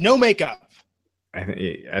match, no makeup.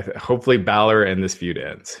 Hopefully Balor and this feud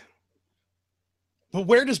ends. But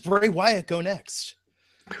where does Bray Wyatt go next?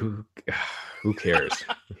 Who cares?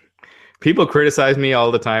 People criticize me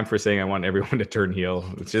all the time for saying I want everyone to turn heel,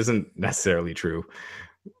 which isn't necessarily true.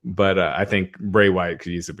 But I think Bray Wyatt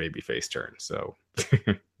could use a babyface turn. So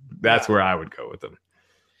That's where I would go with them.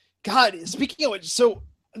 God, speaking of which, so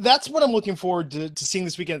that's what I'm looking forward to seeing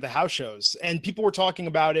this weekend at the house shows. And people were talking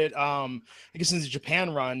about it. I guess in the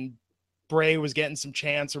Japan run, Bray was getting some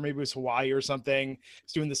chance, or maybe it was Hawaii or something.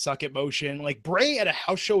 He's doing the suck it motion. Like, Bray at a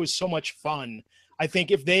house show is so much fun. I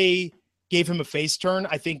think if they gave him a face turn,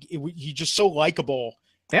 I think he's just so likable.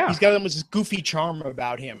 Yeah. He's got almost this goofy charm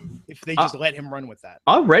about him if they just let him run with that.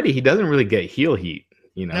 Already, he doesn't really get heel heat,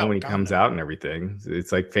 when he God, comes no. out and everything.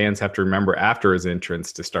 It's like fans have to remember after his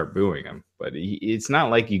entrance to start booing him. But it's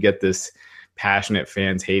not like you get this passionate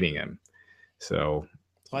fans hating him. So,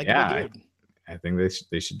 Like, yeah, I think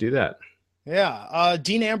they should do that. Yeah.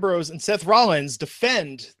 Dean Ambrose and Seth Rollins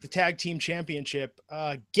defend the tag team championship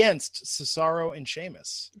against Cesaro and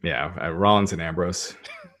Sheamus. Yeah, Rollins and Ambrose.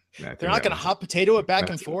 They're not going to hot potato it back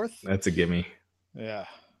and forth. That's a gimme. Yeah.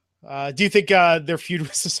 Do you think their feud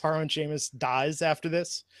with Cesaro and Sheamus dies after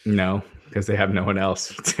this? No, because they have no one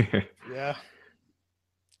else. Yeah.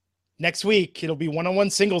 Next week, it'll be one-on-one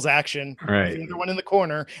singles action. Right. The other one in the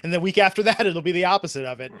corner. And the week after that, it'll be the opposite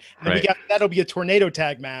of it. And the Right. week after that, it'll be a tornado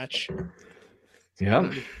tag match. Yeah.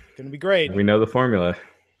 Going to be great. We know the formula.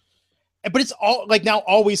 But it's all like now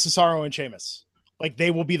always Cesaro and Sheamus. Like, they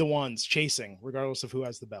will be the ones chasing, regardless of who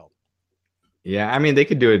has the belt. Yeah, I mean, they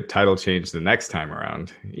could do a title change the next time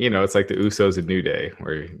around. It's like the Usos and New Day,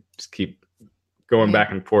 where you just keep going back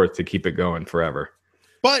and forth to keep it going forever.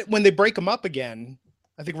 But when they break them up again,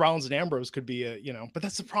 I think Rollins and Ambrose could be but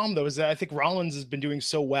that's the problem though, is that I think Rollins has been doing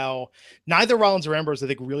so well. Neither Rollins or Ambrose, I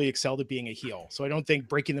think, really excelled at being a heel. So I don't think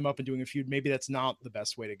breaking them up and doing a feud, maybe that's not the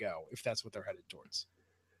best way to go if that's what they're headed towards.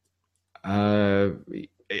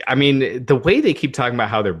 I mean, the way they keep talking about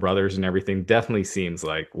how they're brothers and everything definitely seems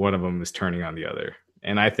like one of them is turning on the other.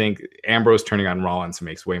 And I think Ambrose turning on Rollins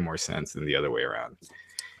makes way more sense than the other way around.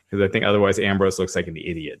 Because I think otherwise Ambrose looks like an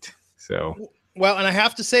idiot. So, well, and I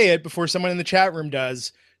have to say it before someone in the chat room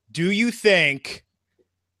does. Do you think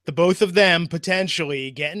the both of them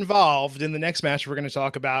potentially get involved in the next match we're going to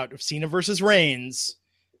talk about of Cena versus Reigns?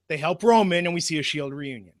 They help Roman and we see a Shield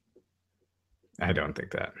reunion. I don't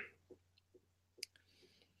think that.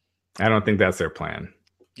 I don't think that's their plan.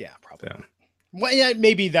 Yeah, probably. So. Well, yeah,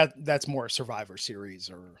 maybe that's more Survivor Series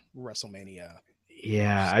or WrestleMania.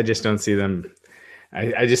 Yeah, I just don't see them.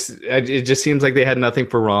 It just seems like they had nothing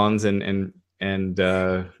for Rollins and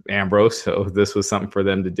Ambrose, so this was something for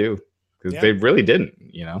them to do because they really didn't,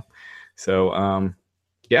 So,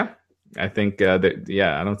 yeah, I think I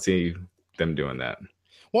don't see them doing that.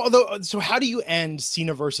 Well, so how do you end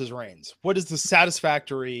Cena versus Reigns? What is the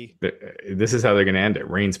satisfactory? This is how they're going to end it.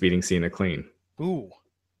 Reigns beating Cena clean. Ooh.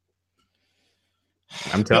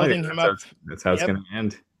 I'm telling you, that's how it's going to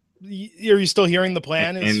end. Are you still hearing the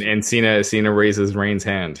plan? And Cena raises Reigns'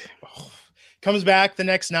 hand. Comes back the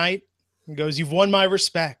next night and goes, "You've won my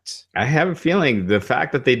respect." I have a feeling the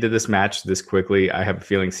fact that they did this match this quickly, I have a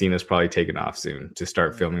feeling Cena's probably taken off soon to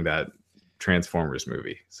start filming that Transformers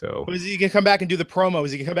movie. So is he gonna come back and do the promo?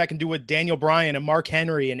 Is he gonna come back and do what Daniel Bryan and Mark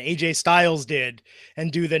Henry and AJ Styles did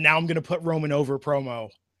and do the "now I'm gonna put Roman over" promo?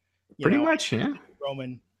 Pretty much, yeah.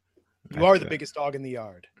 Roman, you are the biggest dog in the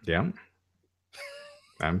yard. Yeah,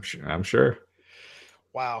 I'm sure.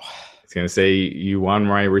 Wow. He's gonna say you won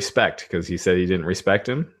my respect because he said he didn't respect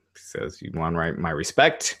him. He says you won my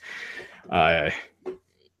respect. You're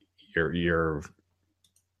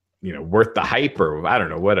worth the hype, or I don't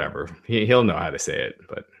know, whatever. He'll know how to say it,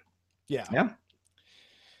 but yeah.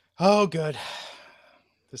 Oh, good.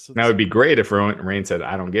 That would be great if Reigns said,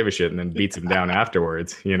 "I don't give a shit," and then beats him down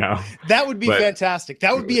afterwards. That would be fantastic.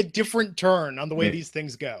 That would be a different turn on the way these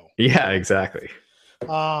things go. Yeah, exactly.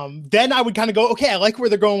 Then I would kind of go, okay, I like where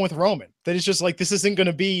they're going with Roman. That is just like, this isn't going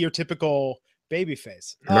to be your typical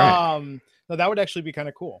babyface. Right. No, that would actually be kind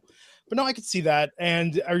of cool. But no, I could see that.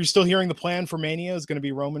 And are you still hearing the plan for Mania is going to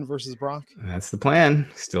be Roman versus Brock? That's the plan.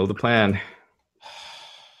 Still the plan.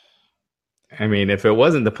 I mean, if it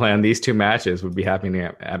wasn't the plan, these two matches would be happening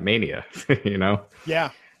at Mania, Yeah.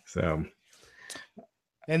 So.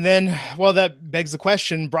 And then, well, that begs the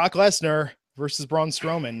question, Brock Lesnar versus Braun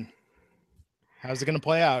Strowman. How's it going to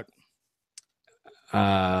play out?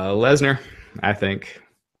 Lesnar, I think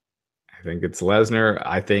it's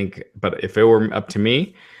Lesnar. But if it were up to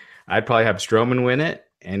me, I'd probably have Strowman win it.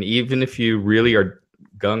 And even if you really are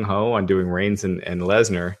gung-ho on doing Reigns and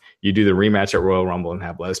Lesnar, you do the rematch at Royal Rumble and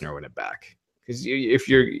have Lesnar win it back. Because if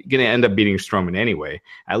you're going to end up beating Strowman anyway,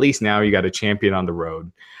 at least now you got a champion on the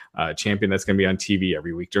road, a champion that's going to be on TV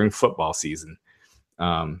every week during football season.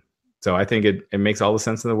 So I think it makes all the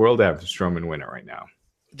sense in the world to have Strowman win it right now.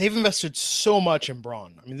 they've invested so much in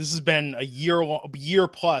Braun. I mean, this has been a year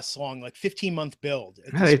plus long, like 15-month build.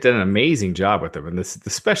 They've done an amazing job with him, and the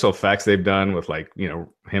special effects they've done with, like,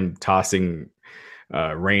 him tossing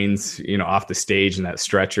Reigns, off the stage in that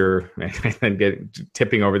stretcher and then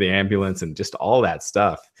tipping over the ambulance and just all that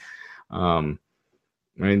stuff. I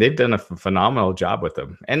mean, they've done a phenomenal job with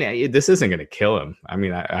him, and this isn't going to kill him. I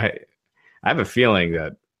mean, I have a feeling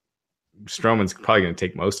that Strowman's probably going to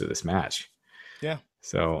take most of this match. Yeah.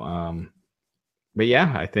 So, but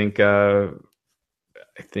yeah, I think Lesnar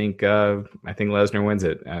wins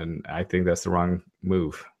it, and I think that's the wrong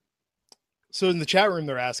move. So in the chat room,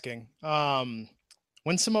 they're asking,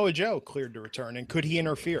 when Samoa Joe cleared to return, and could he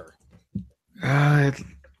interfere?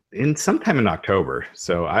 In sometime in October.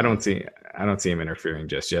 So I don't see him interfering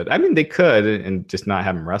just yet. I mean, they could and just not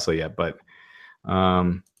have him wrestle yet, but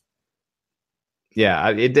yeah,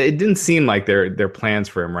 it didn't seem like their plans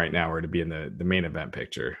for him right now were to be in the main event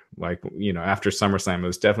picture. Like, after SummerSlam, it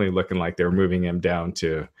was definitely looking like they were moving him down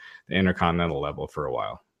to the Intercontinental level for a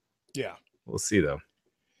while. Yeah, we'll see though,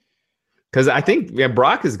 because I think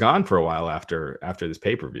Brock is gone for a while after this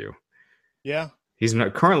pay-per-view. Yeah, he's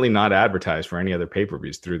currently not advertised for any other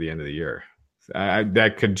pay-per-views through the end of the year.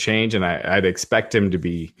 That could change, and I'd expect him to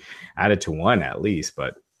be added to one at least,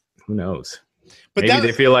 but who knows? But maybe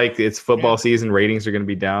they feel like it's football season, ratings are going to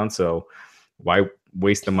be down, so why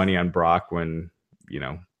waste the money on Brock when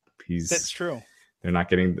that's true. They're not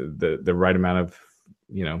getting the right amount of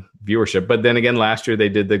viewership. But then again, last year they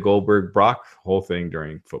did the Goldberg Brock whole thing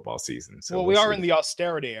during football season. So we are in the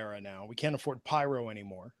austerity era now. We can't afford pyro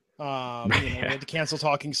anymore. We had to cancel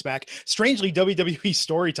Talking Smack. Strangely, WWE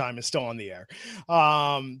Storytime is still on the air.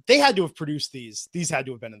 They had to have produced these. These had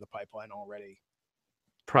to have been in the pipeline already.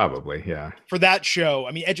 Probably, yeah. For that show,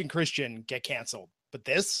 I mean, Edge and Christian get canceled, but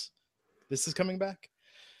this is coming back.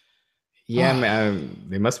 Yeah, man,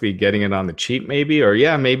 they must be getting it on the cheap, maybe, or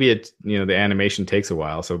maybe it. The animation takes a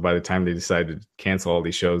while, so by the time they decided to cancel all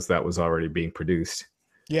these shows, that was already being produced.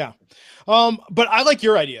 Yeah. But I like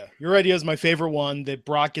your idea. Your idea is my favorite one, that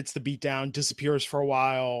Brock gets the beatdown, disappears for a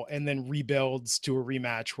while, and then rebuilds to a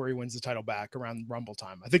rematch where he wins the title back around Rumble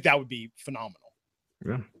time. I think that would be phenomenal.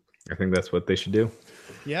 Yeah, I think that's what they should do.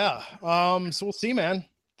 Yeah. So we'll see, man.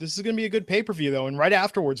 This is going to be a good pay-per-view, though. And right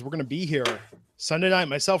afterwards, we're going to be here Sunday night,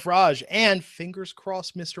 myself, Raj, and fingers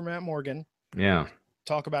crossed, Mr. Matt Morgan. Yeah.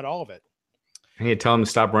 Talk about all of it. I need to tell him to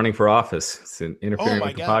stop running for office. It's interfering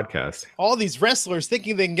with the podcast. All these wrestlers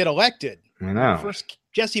thinking they can get elected. I know. First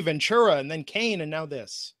Jesse Ventura, and then Kane, and now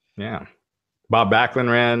this. Yeah. Bob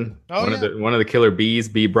Backlund ran. One of the killer bees,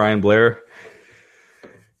 B. Brian Blair.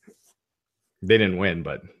 They didn't win,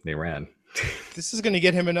 but they ran. This is going to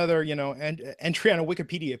get him another, entry on a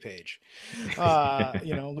Wikipedia page,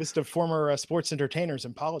 list of former sports entertainers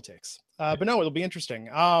and politics. But no, it'll be interesting.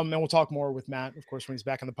 And we'll talk more with Matt, of course, when he's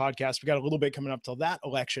back on the podcast. We got a little bit coming up till that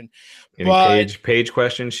election. Paige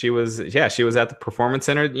questions. She was at the Performance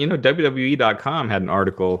Center. WWE.com had an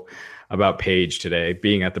article about Paige today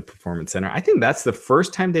being at the Performance Center. I think that's the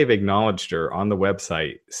first time they've acknowledged her on the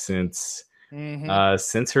website since her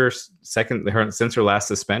last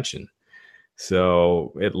suspension.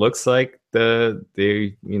 So it looks like the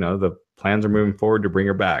plans are moving forward to bring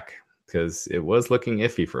her back, because it was looking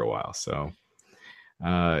iffy for a while. So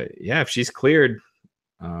if she's cleared,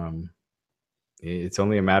 it's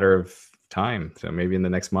only a matter of time. So maybe in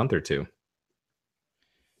the next month or two.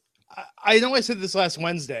 I know I said this last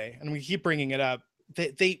Wednesday, and we keep bringing it up.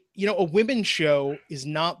 A women's show is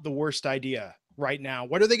not the worst idea right now.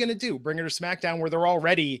 What are they going to do? Bring her to SmackDown, where they're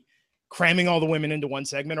already cramming all the women into one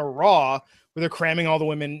segment, or Raw, where they're cramming all the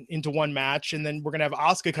women into one match, and then we're going to have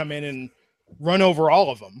Asuka come in and run over all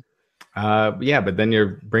of them. But then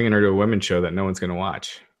you're bringing her to a women's show that no one's going to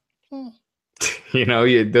watch.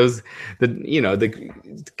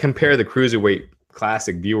 Compare the Cruiserweight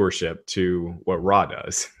Classic viewership to what Raw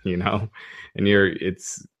does, and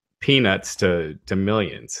it's peanuts to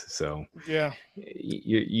millions. So yeah,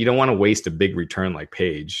 you don't want to waste a big return like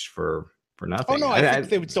Paige for nothing. Oh no, I think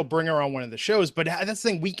they would still bring her on one of the shows, but that's the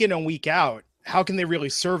thing, week in and week out, how can they really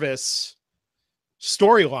service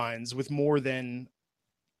storylines with more than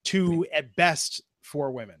 2 at best for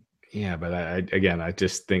women? Yeah, but I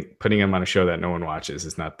just think putting them on a show that no one watches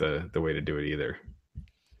is not the way to do it either.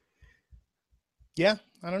 Yeah,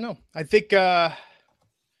 I don't know. I think there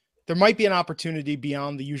might be an opportunity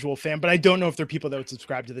beyond the usual fan, but I don't know if there are people that would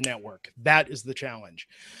subscribe to the network. That is the challenge.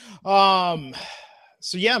 So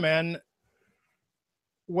yeah, man.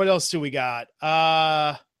 What else do we got?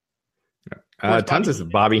 Tons of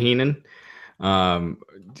Bobby Heenan. I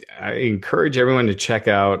encourage everyone to check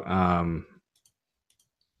out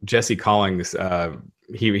Jesse Collins'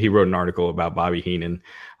 he wrote an article about Bobby Heenan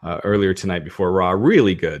earlier tonight before Raw.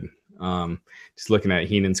 Really good. Just looking at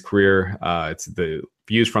Heenan's career, it's the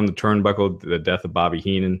views from the turnbuckle, the death of Bobby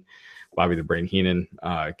Heenan. Bobby the Brain Heenan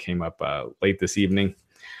came up late this evening.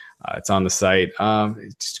 It's on the site.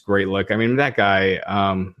 It's just a great look. I mean, that guy,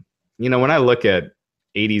 when I look at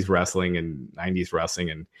 80s wrestling and 90s wrestling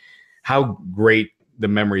and how great the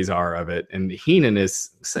memories are of it, and Heenan is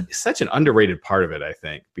such an underrated part of it, I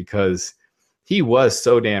think, because he was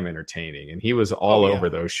so damn entertaining and he was all over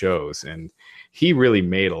those shows, and he really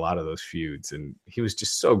made a lot of those feuds, and he was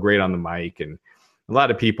just so great on the mic. And a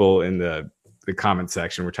lot of people in the comment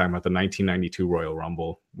section were talking about the 1992 Royal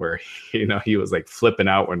Rumble, where he was like flipping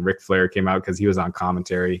out when Ric Flair came out because he was on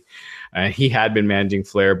commentary. He had been managing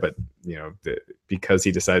Flair, but because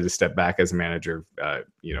he decided to step back as a manager,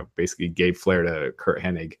 basically gave Flair to Kurt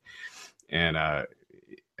Hennig. And I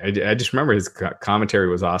just remember his commentary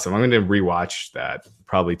was awesome. I'm going to rewatch that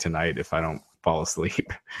probably tonight if I don't fall asleep.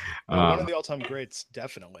 One of the all-time greats,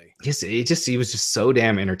 definitely. He was just so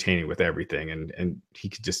damn entertaining with everything, and he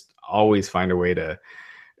could just always find a way to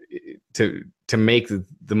make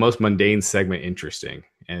the most mundane segment interesting.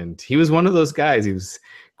 And he was one of those guys. He was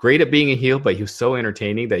great at being a heel, but he was so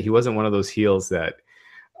entertaining that he wasn't one of those heels that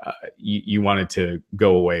you wanted to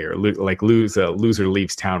go away or lose a loser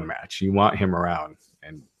leaves town match. You want him around,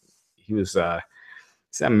 and he was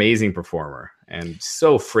he's an amazing performer and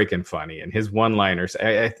so freaking funny. And his one-liners,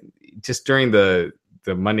 I just during the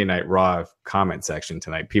Monday Night Raw comment section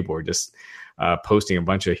tonight, people were just posting a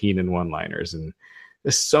bunch of Heenan one-liners, and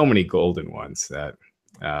there's so many golden ones that,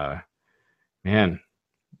 man,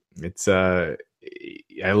 it's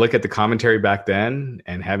I look at the commentary back then,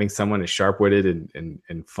 and having someone as sharp-witted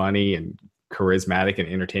and funny and charismatic and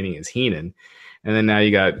entertaining as Heenan, and then now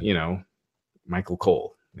you got Michael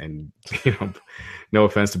Cole. And no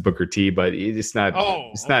offense to Booker T, but it's not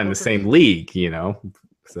in the same league,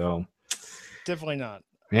 So definitely not.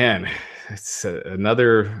 Man, it's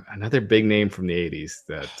another big name from the 80s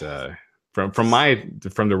that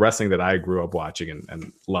from the wrestling that I grew up watching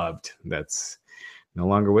and loved, that's no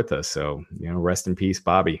longer with us. So rest in peace,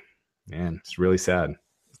 Bobby. Man, it's really sad.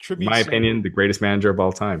 In my opinion, the greatest manager of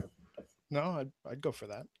all time. No, I'd go for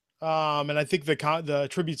that. And I think the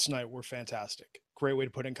tributes tonight were fantastic. Great way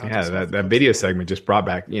to put in context. Yeah, that video segment just brought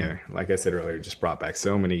back, like I said earlier, just brought back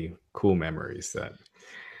so many cool memories that,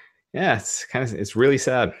 it's really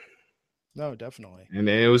sad. No, definitely. And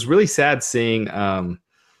it was really sad seeing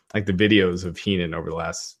like the videos of Heenan over the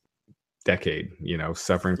last decade,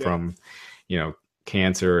 suffering from,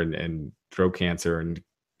 cancer and throat cancer and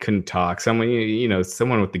couldn't talk. Someone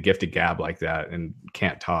with the gift of gab like that and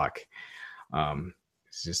can't talk.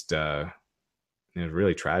 It's just, it was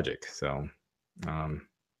really tragic. So,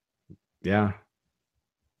 yeah.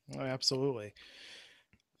 Oh, absolutely.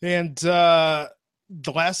 And the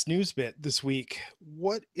last news bit this week,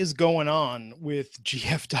 what is going on with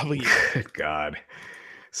GFW? Good God.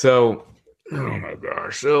 So, oh my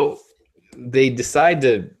gosh. So they decide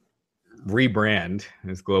to rebrand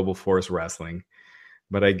as Global Force Wrestling,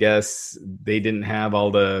 but I guess they didn't have all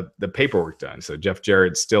the paperwork done. So Jeff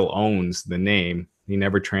Jarrett still owns the name. He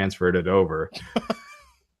never transferred it over.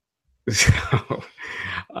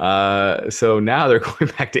 So now they're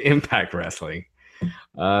going back to Impact Wrestling.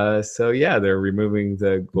 They're removing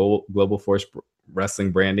the Global Force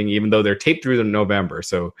Wrestling branding, even though they're taped through November.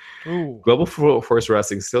 So Global Force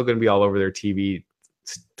Wrestling is still going to be all over their TV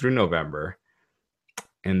through November.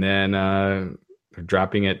 And then they're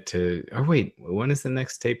dropping it to, oh wait, when is the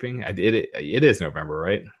next taping? It is November,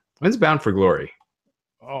 right? When's Bound for Glory?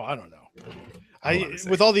 Oh, I don't know.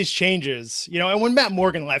 With all these changes, and when Matt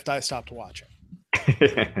Morgan left, I stopped watching.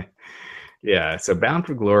 Yeah, so Bound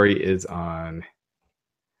for Glory is on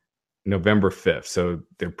November 5th. So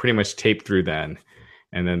they're pretty much taped through then,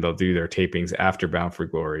 and then they'll do their tapings after Bound for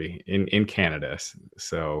Glory in Canada.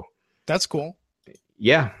 So that's cool.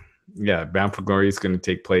 Yeah, Bound for Glory is going to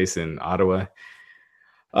take place in Ottawa.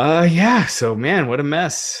 So man, what a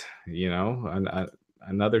mess,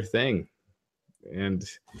 another thing. And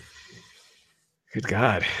good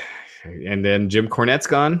God. And then Jim Cornette's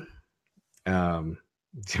gone. Jim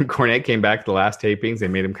Cornette came back to the last tapings. They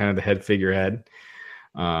made him kind of the head figurehead.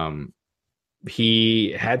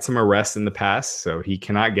 He had some arrests in the past, so he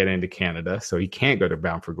cannot get into Canada. So he can't go to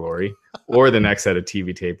Bound for Glory or the next set of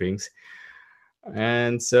TV tapings.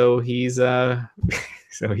 And so he's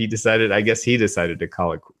he decided to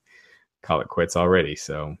call it quits already.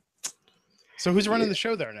 So who's running the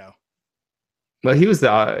show there now? Well, he was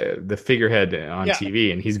the figurehead on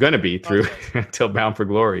TV, and he's going to be through until Bound for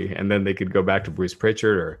Glory, and then they could go back to Bruce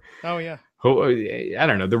Pritchard or I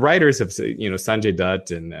don't know. The writers have said, Sanjay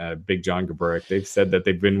Dutt and Big John Gaburek, they've said that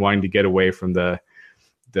they've been wanting to get away from the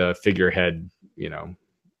figurehead,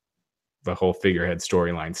 the whole figurehead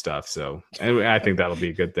storyline stuff. So and I think that'll be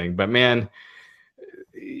a good thing. But man,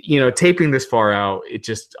 taping this far out, it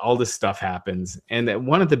just, all this stuff happens. And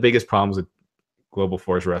one of the biggest problems with Global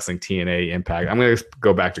Force Wrestling, TNA, Impact, I'm going to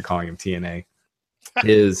go back to calling him TNA,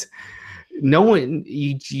 is no one,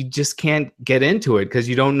 you just can't get into it because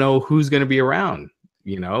you don't know who's going to be around,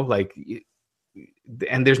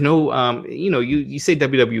 and there's no, you say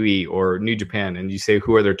WWE or New Japan and you say,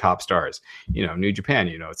 who are their top stars? New Japan,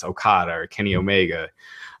 it's Okada or Kenny Omega,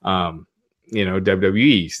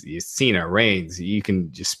 WWE, Cena, Reigns, you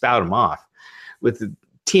can just spout them off. With the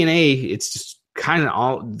TNA, it's just kind of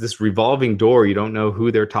all this revolving door. You don't know who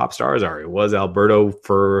their top stars are. It was Alberto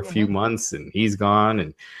for a few months and he's gone,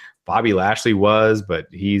 and Bobby Lashley was, but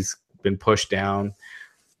he's been pushed down.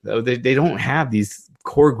 They don't have these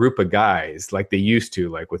core group of guys like they used to,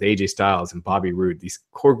 like with AJ Styles and Bobby Roode, these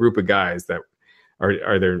core group of guys that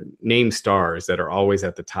are their name stars that are always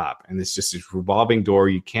at the top. And it's just this revolving door.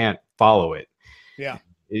 You can't follow it. Yeah.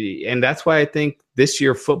 And that's why I think this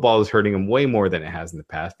year football is hurting them way more than it has in the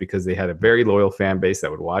past, because they had a very loyal fan base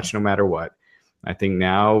that would watch no matter what. I think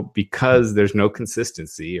now, because there's no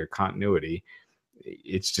consistency or continuity,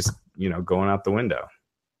 it's just, going out the window.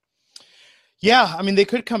 Yeah. I mean, they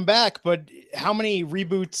could come back, but how many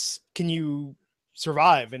reboots can you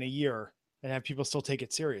survive in a year and have people still take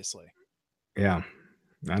it seriously? Yeah.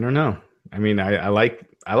 I don't know. I mean, I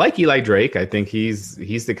like Eli Drake. I think he's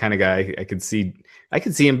the kind of guy I could see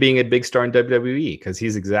him being a big star in WWE, because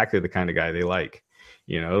he's exactly the kind of guy they like.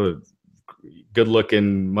 Good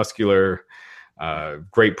looking, muscular,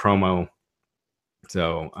 great promo.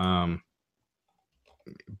 So,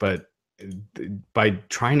 but by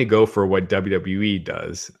trying to go for what WWE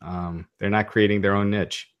does, they're not creating their own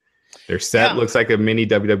niche. Their set looks like a mini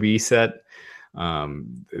WWE set.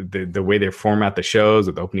 The way they format the shows,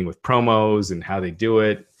 with opening with promos and how they do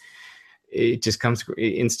it, it just comes,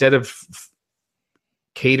 instead of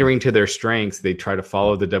catering to their strengths, they try to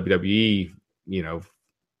follow the WWE,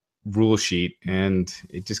 rule sheet, and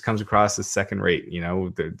it just comes across as second rate.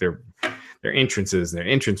 Their entrances, their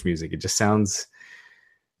entrance music, it just sounds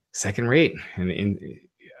second rate. And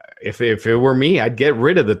if it were me, I'd get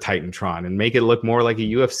rid of the Titantron and make it look more like a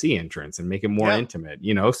UFC entrance and make it more intimate,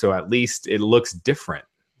 so at least it looks different.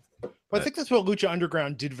 Well, I think that's what Lucha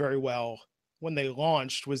Underground did very well when they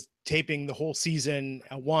launched, was taping the whole season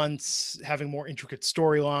at once, having more intricate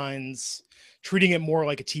storylines, treating it more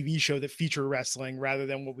like a TV show that featured wrestling rather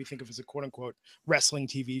than what we think of as a quote unquote wrestling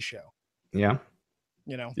TV show. Yeah.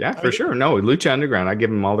 Yeah, for sure. No, Lucha Underground, I give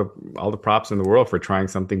them all the props in the world for trying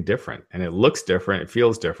something different, and it looks different. It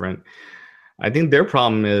feels different. I think their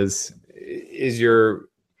problem is you're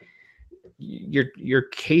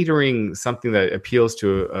catering something that appeals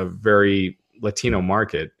to a very Latino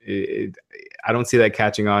market. I don't see that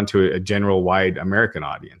catching on to a general wide American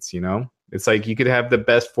audience. It's like you could have the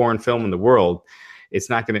best foreign film in the world. It's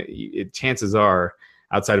not going to, chances are,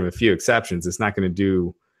 outside of a few exceptions, it's not going to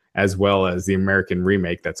do as well as the American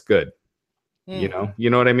remake that's good. You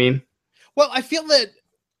know what I mean? Well, I feel that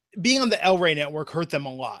being on the El Rey network hurt them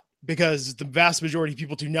a lot, because the vast majority of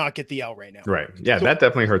people do not get the El Rey network. Right. Yeah, so that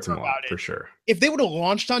definitely hurts them a lot, for sure. If they would have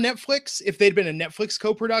launched on Netflix, if they'd been a Netflix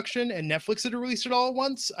co-production and Netflix had released it all at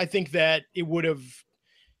once, I think that it would have,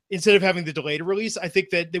 instead of having the delayed release, I think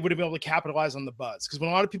that they would have been able to capitalize on the buzz. Because when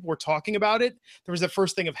a lot of people were talking about it, there was that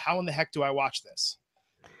first thing of, how in the heck do I watch this?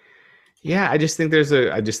 Yeah, I just think there's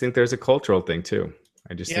a cultural thing too.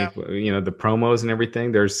 I just think, the promos and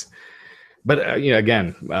everything,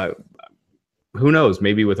 again, who knows,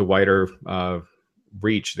 maybe with a wider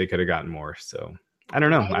reach, they could have gotten more. So I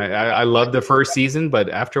don't know. I love the first season, but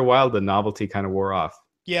after a while, the novelty kind of wore off.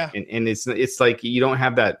 Yeah. And it's like, you don't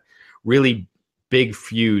have that really big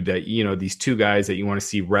feud that, these two guys that you want to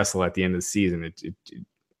see wrestle at the end of the season.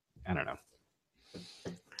 I don't know.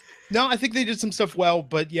 No, I think they did some stuff well,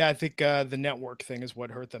 but yeah, I think the network thing is what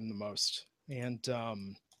hurt them the most. And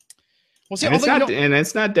we'll see. And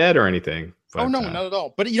it's not dead or anything. But, not at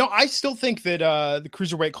all. But I still think that the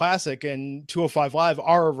Cruiserweight Classic and 205 Live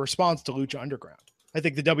are a response to Lucha Underground. I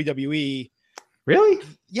think the WWE. Really?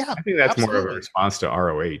 Yeah, I think that's more of a response to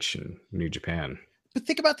ROH and New Japan. But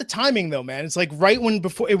think about the timing, though, man. It's like right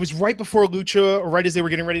before Lucha, or right as they were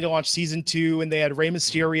getting ready to launch season 2, and they had Rey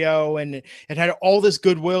Mysterio, and it had all this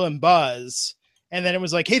goodwill and buzz. And then it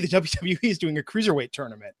was like, hey, the WWE is doing a cruiserweight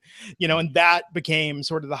tournament, and that became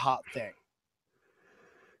sort of the hot thing.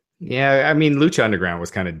 Yeah, I mean, Lucha Underground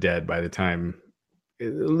was kind of dead by the time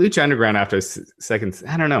Lucha Underground after second,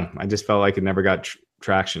 I don't know. I just felt like it never got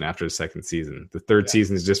traction after the second season. The third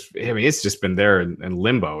season is just, I mean, it's just been there in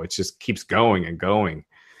limbo. It just keeps going and going.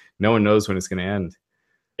 No one knows when it's going to end.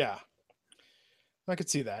 Yeah, I could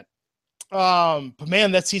see that. But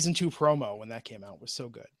man, that season 2 promo when that came out was so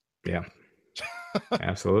good. Yeah,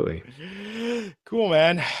 absolutely. Cool,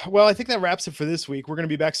 man. Well, I think that wraps it for this week. We're going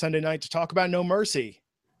to be back Sunday night to talk about No Mercy.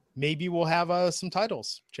 Maybe we'll have some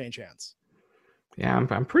titles change hands. Yeah,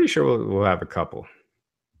 I'm pretty sure we'll have a couple.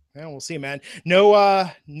 Yeah, we'll see, man.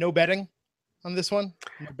 No betting on this one.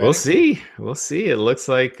 We'll see. It looks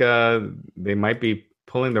like they might be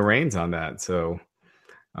pulling the reins on that. So,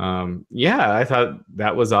 yeah, I thought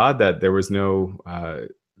that was odd that there was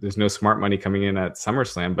there's no smart money coming in at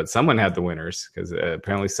SummerSlam, but someone had the winners because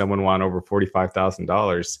apparently someone won over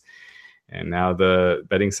 $45,000, and now the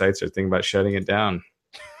betting sites are thinking about shutting it down.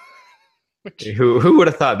 Who would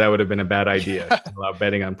have thought that would have been a bad idea to allow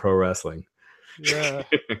betting on pro wrestling? Yeah,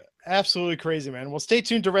 absolutely crazy, man. Well, stay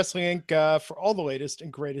tuned to Wrestling Inc. For all the latest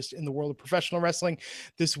and greatest in the world of professional wrestling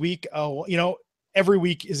this week. Every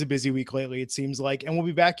week is a busy week lately, it seems like, and we'll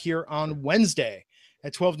be back here on Wednesday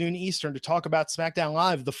at 12 noon Eastern to talk about SmackDown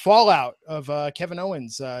Live, the fallout of Kevin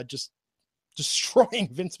Owens just destroying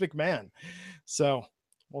Vince McMahon. So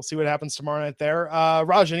we'll see what happens tomorrow night there.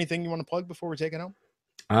 Raj, anything you want to plug before we're taking home?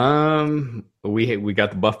 We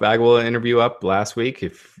got the Buff Bagwell interview up last week.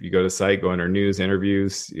 If you go to the site, go under news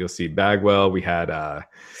interviews, you'll see Bagwell. We had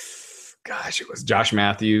it was Josh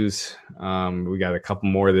Matthews. We got a couple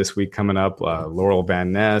more this week coming up. Laurel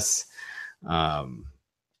Van Ness.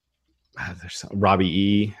 There's Robbie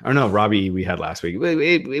E. Robbie E we had last week.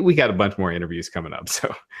 We got a bunch more interviews coming up,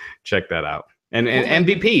 so check that out. And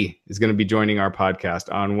MVP is going to be joining our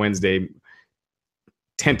podcast on Wednesday,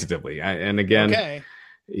 tentatively. Okay.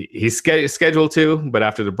 He's scheduled to, but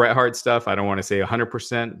after the Bret Hart stuff, I don't want to say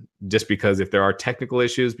 100%, just because if there are technical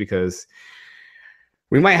issues, because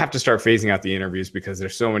we might have to start phasing out the interviews because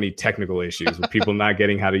there's so many technical issues with people not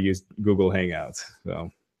getting how to use Google Hangouts. So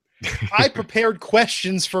I prepared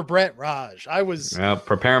questions for Bret, Raj. I was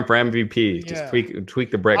preparing for MVP. Just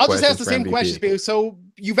tweak the Bret. I'll just ask the same questions. So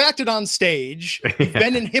you've acted on stage, you've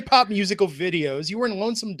been in hip hop musical videos, you were in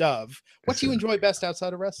Lonesome Dove. What do you enjoy best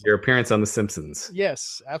outside of wrestling? Your appearance on The Simpsons.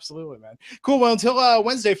 Yes, absolutely, man. Cool. Well, until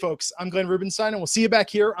Wednesday, folks, I'm Glenn Rubenstein, and we'll see you back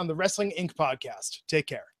here on the Wrestling Inc. podcast. Take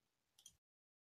care.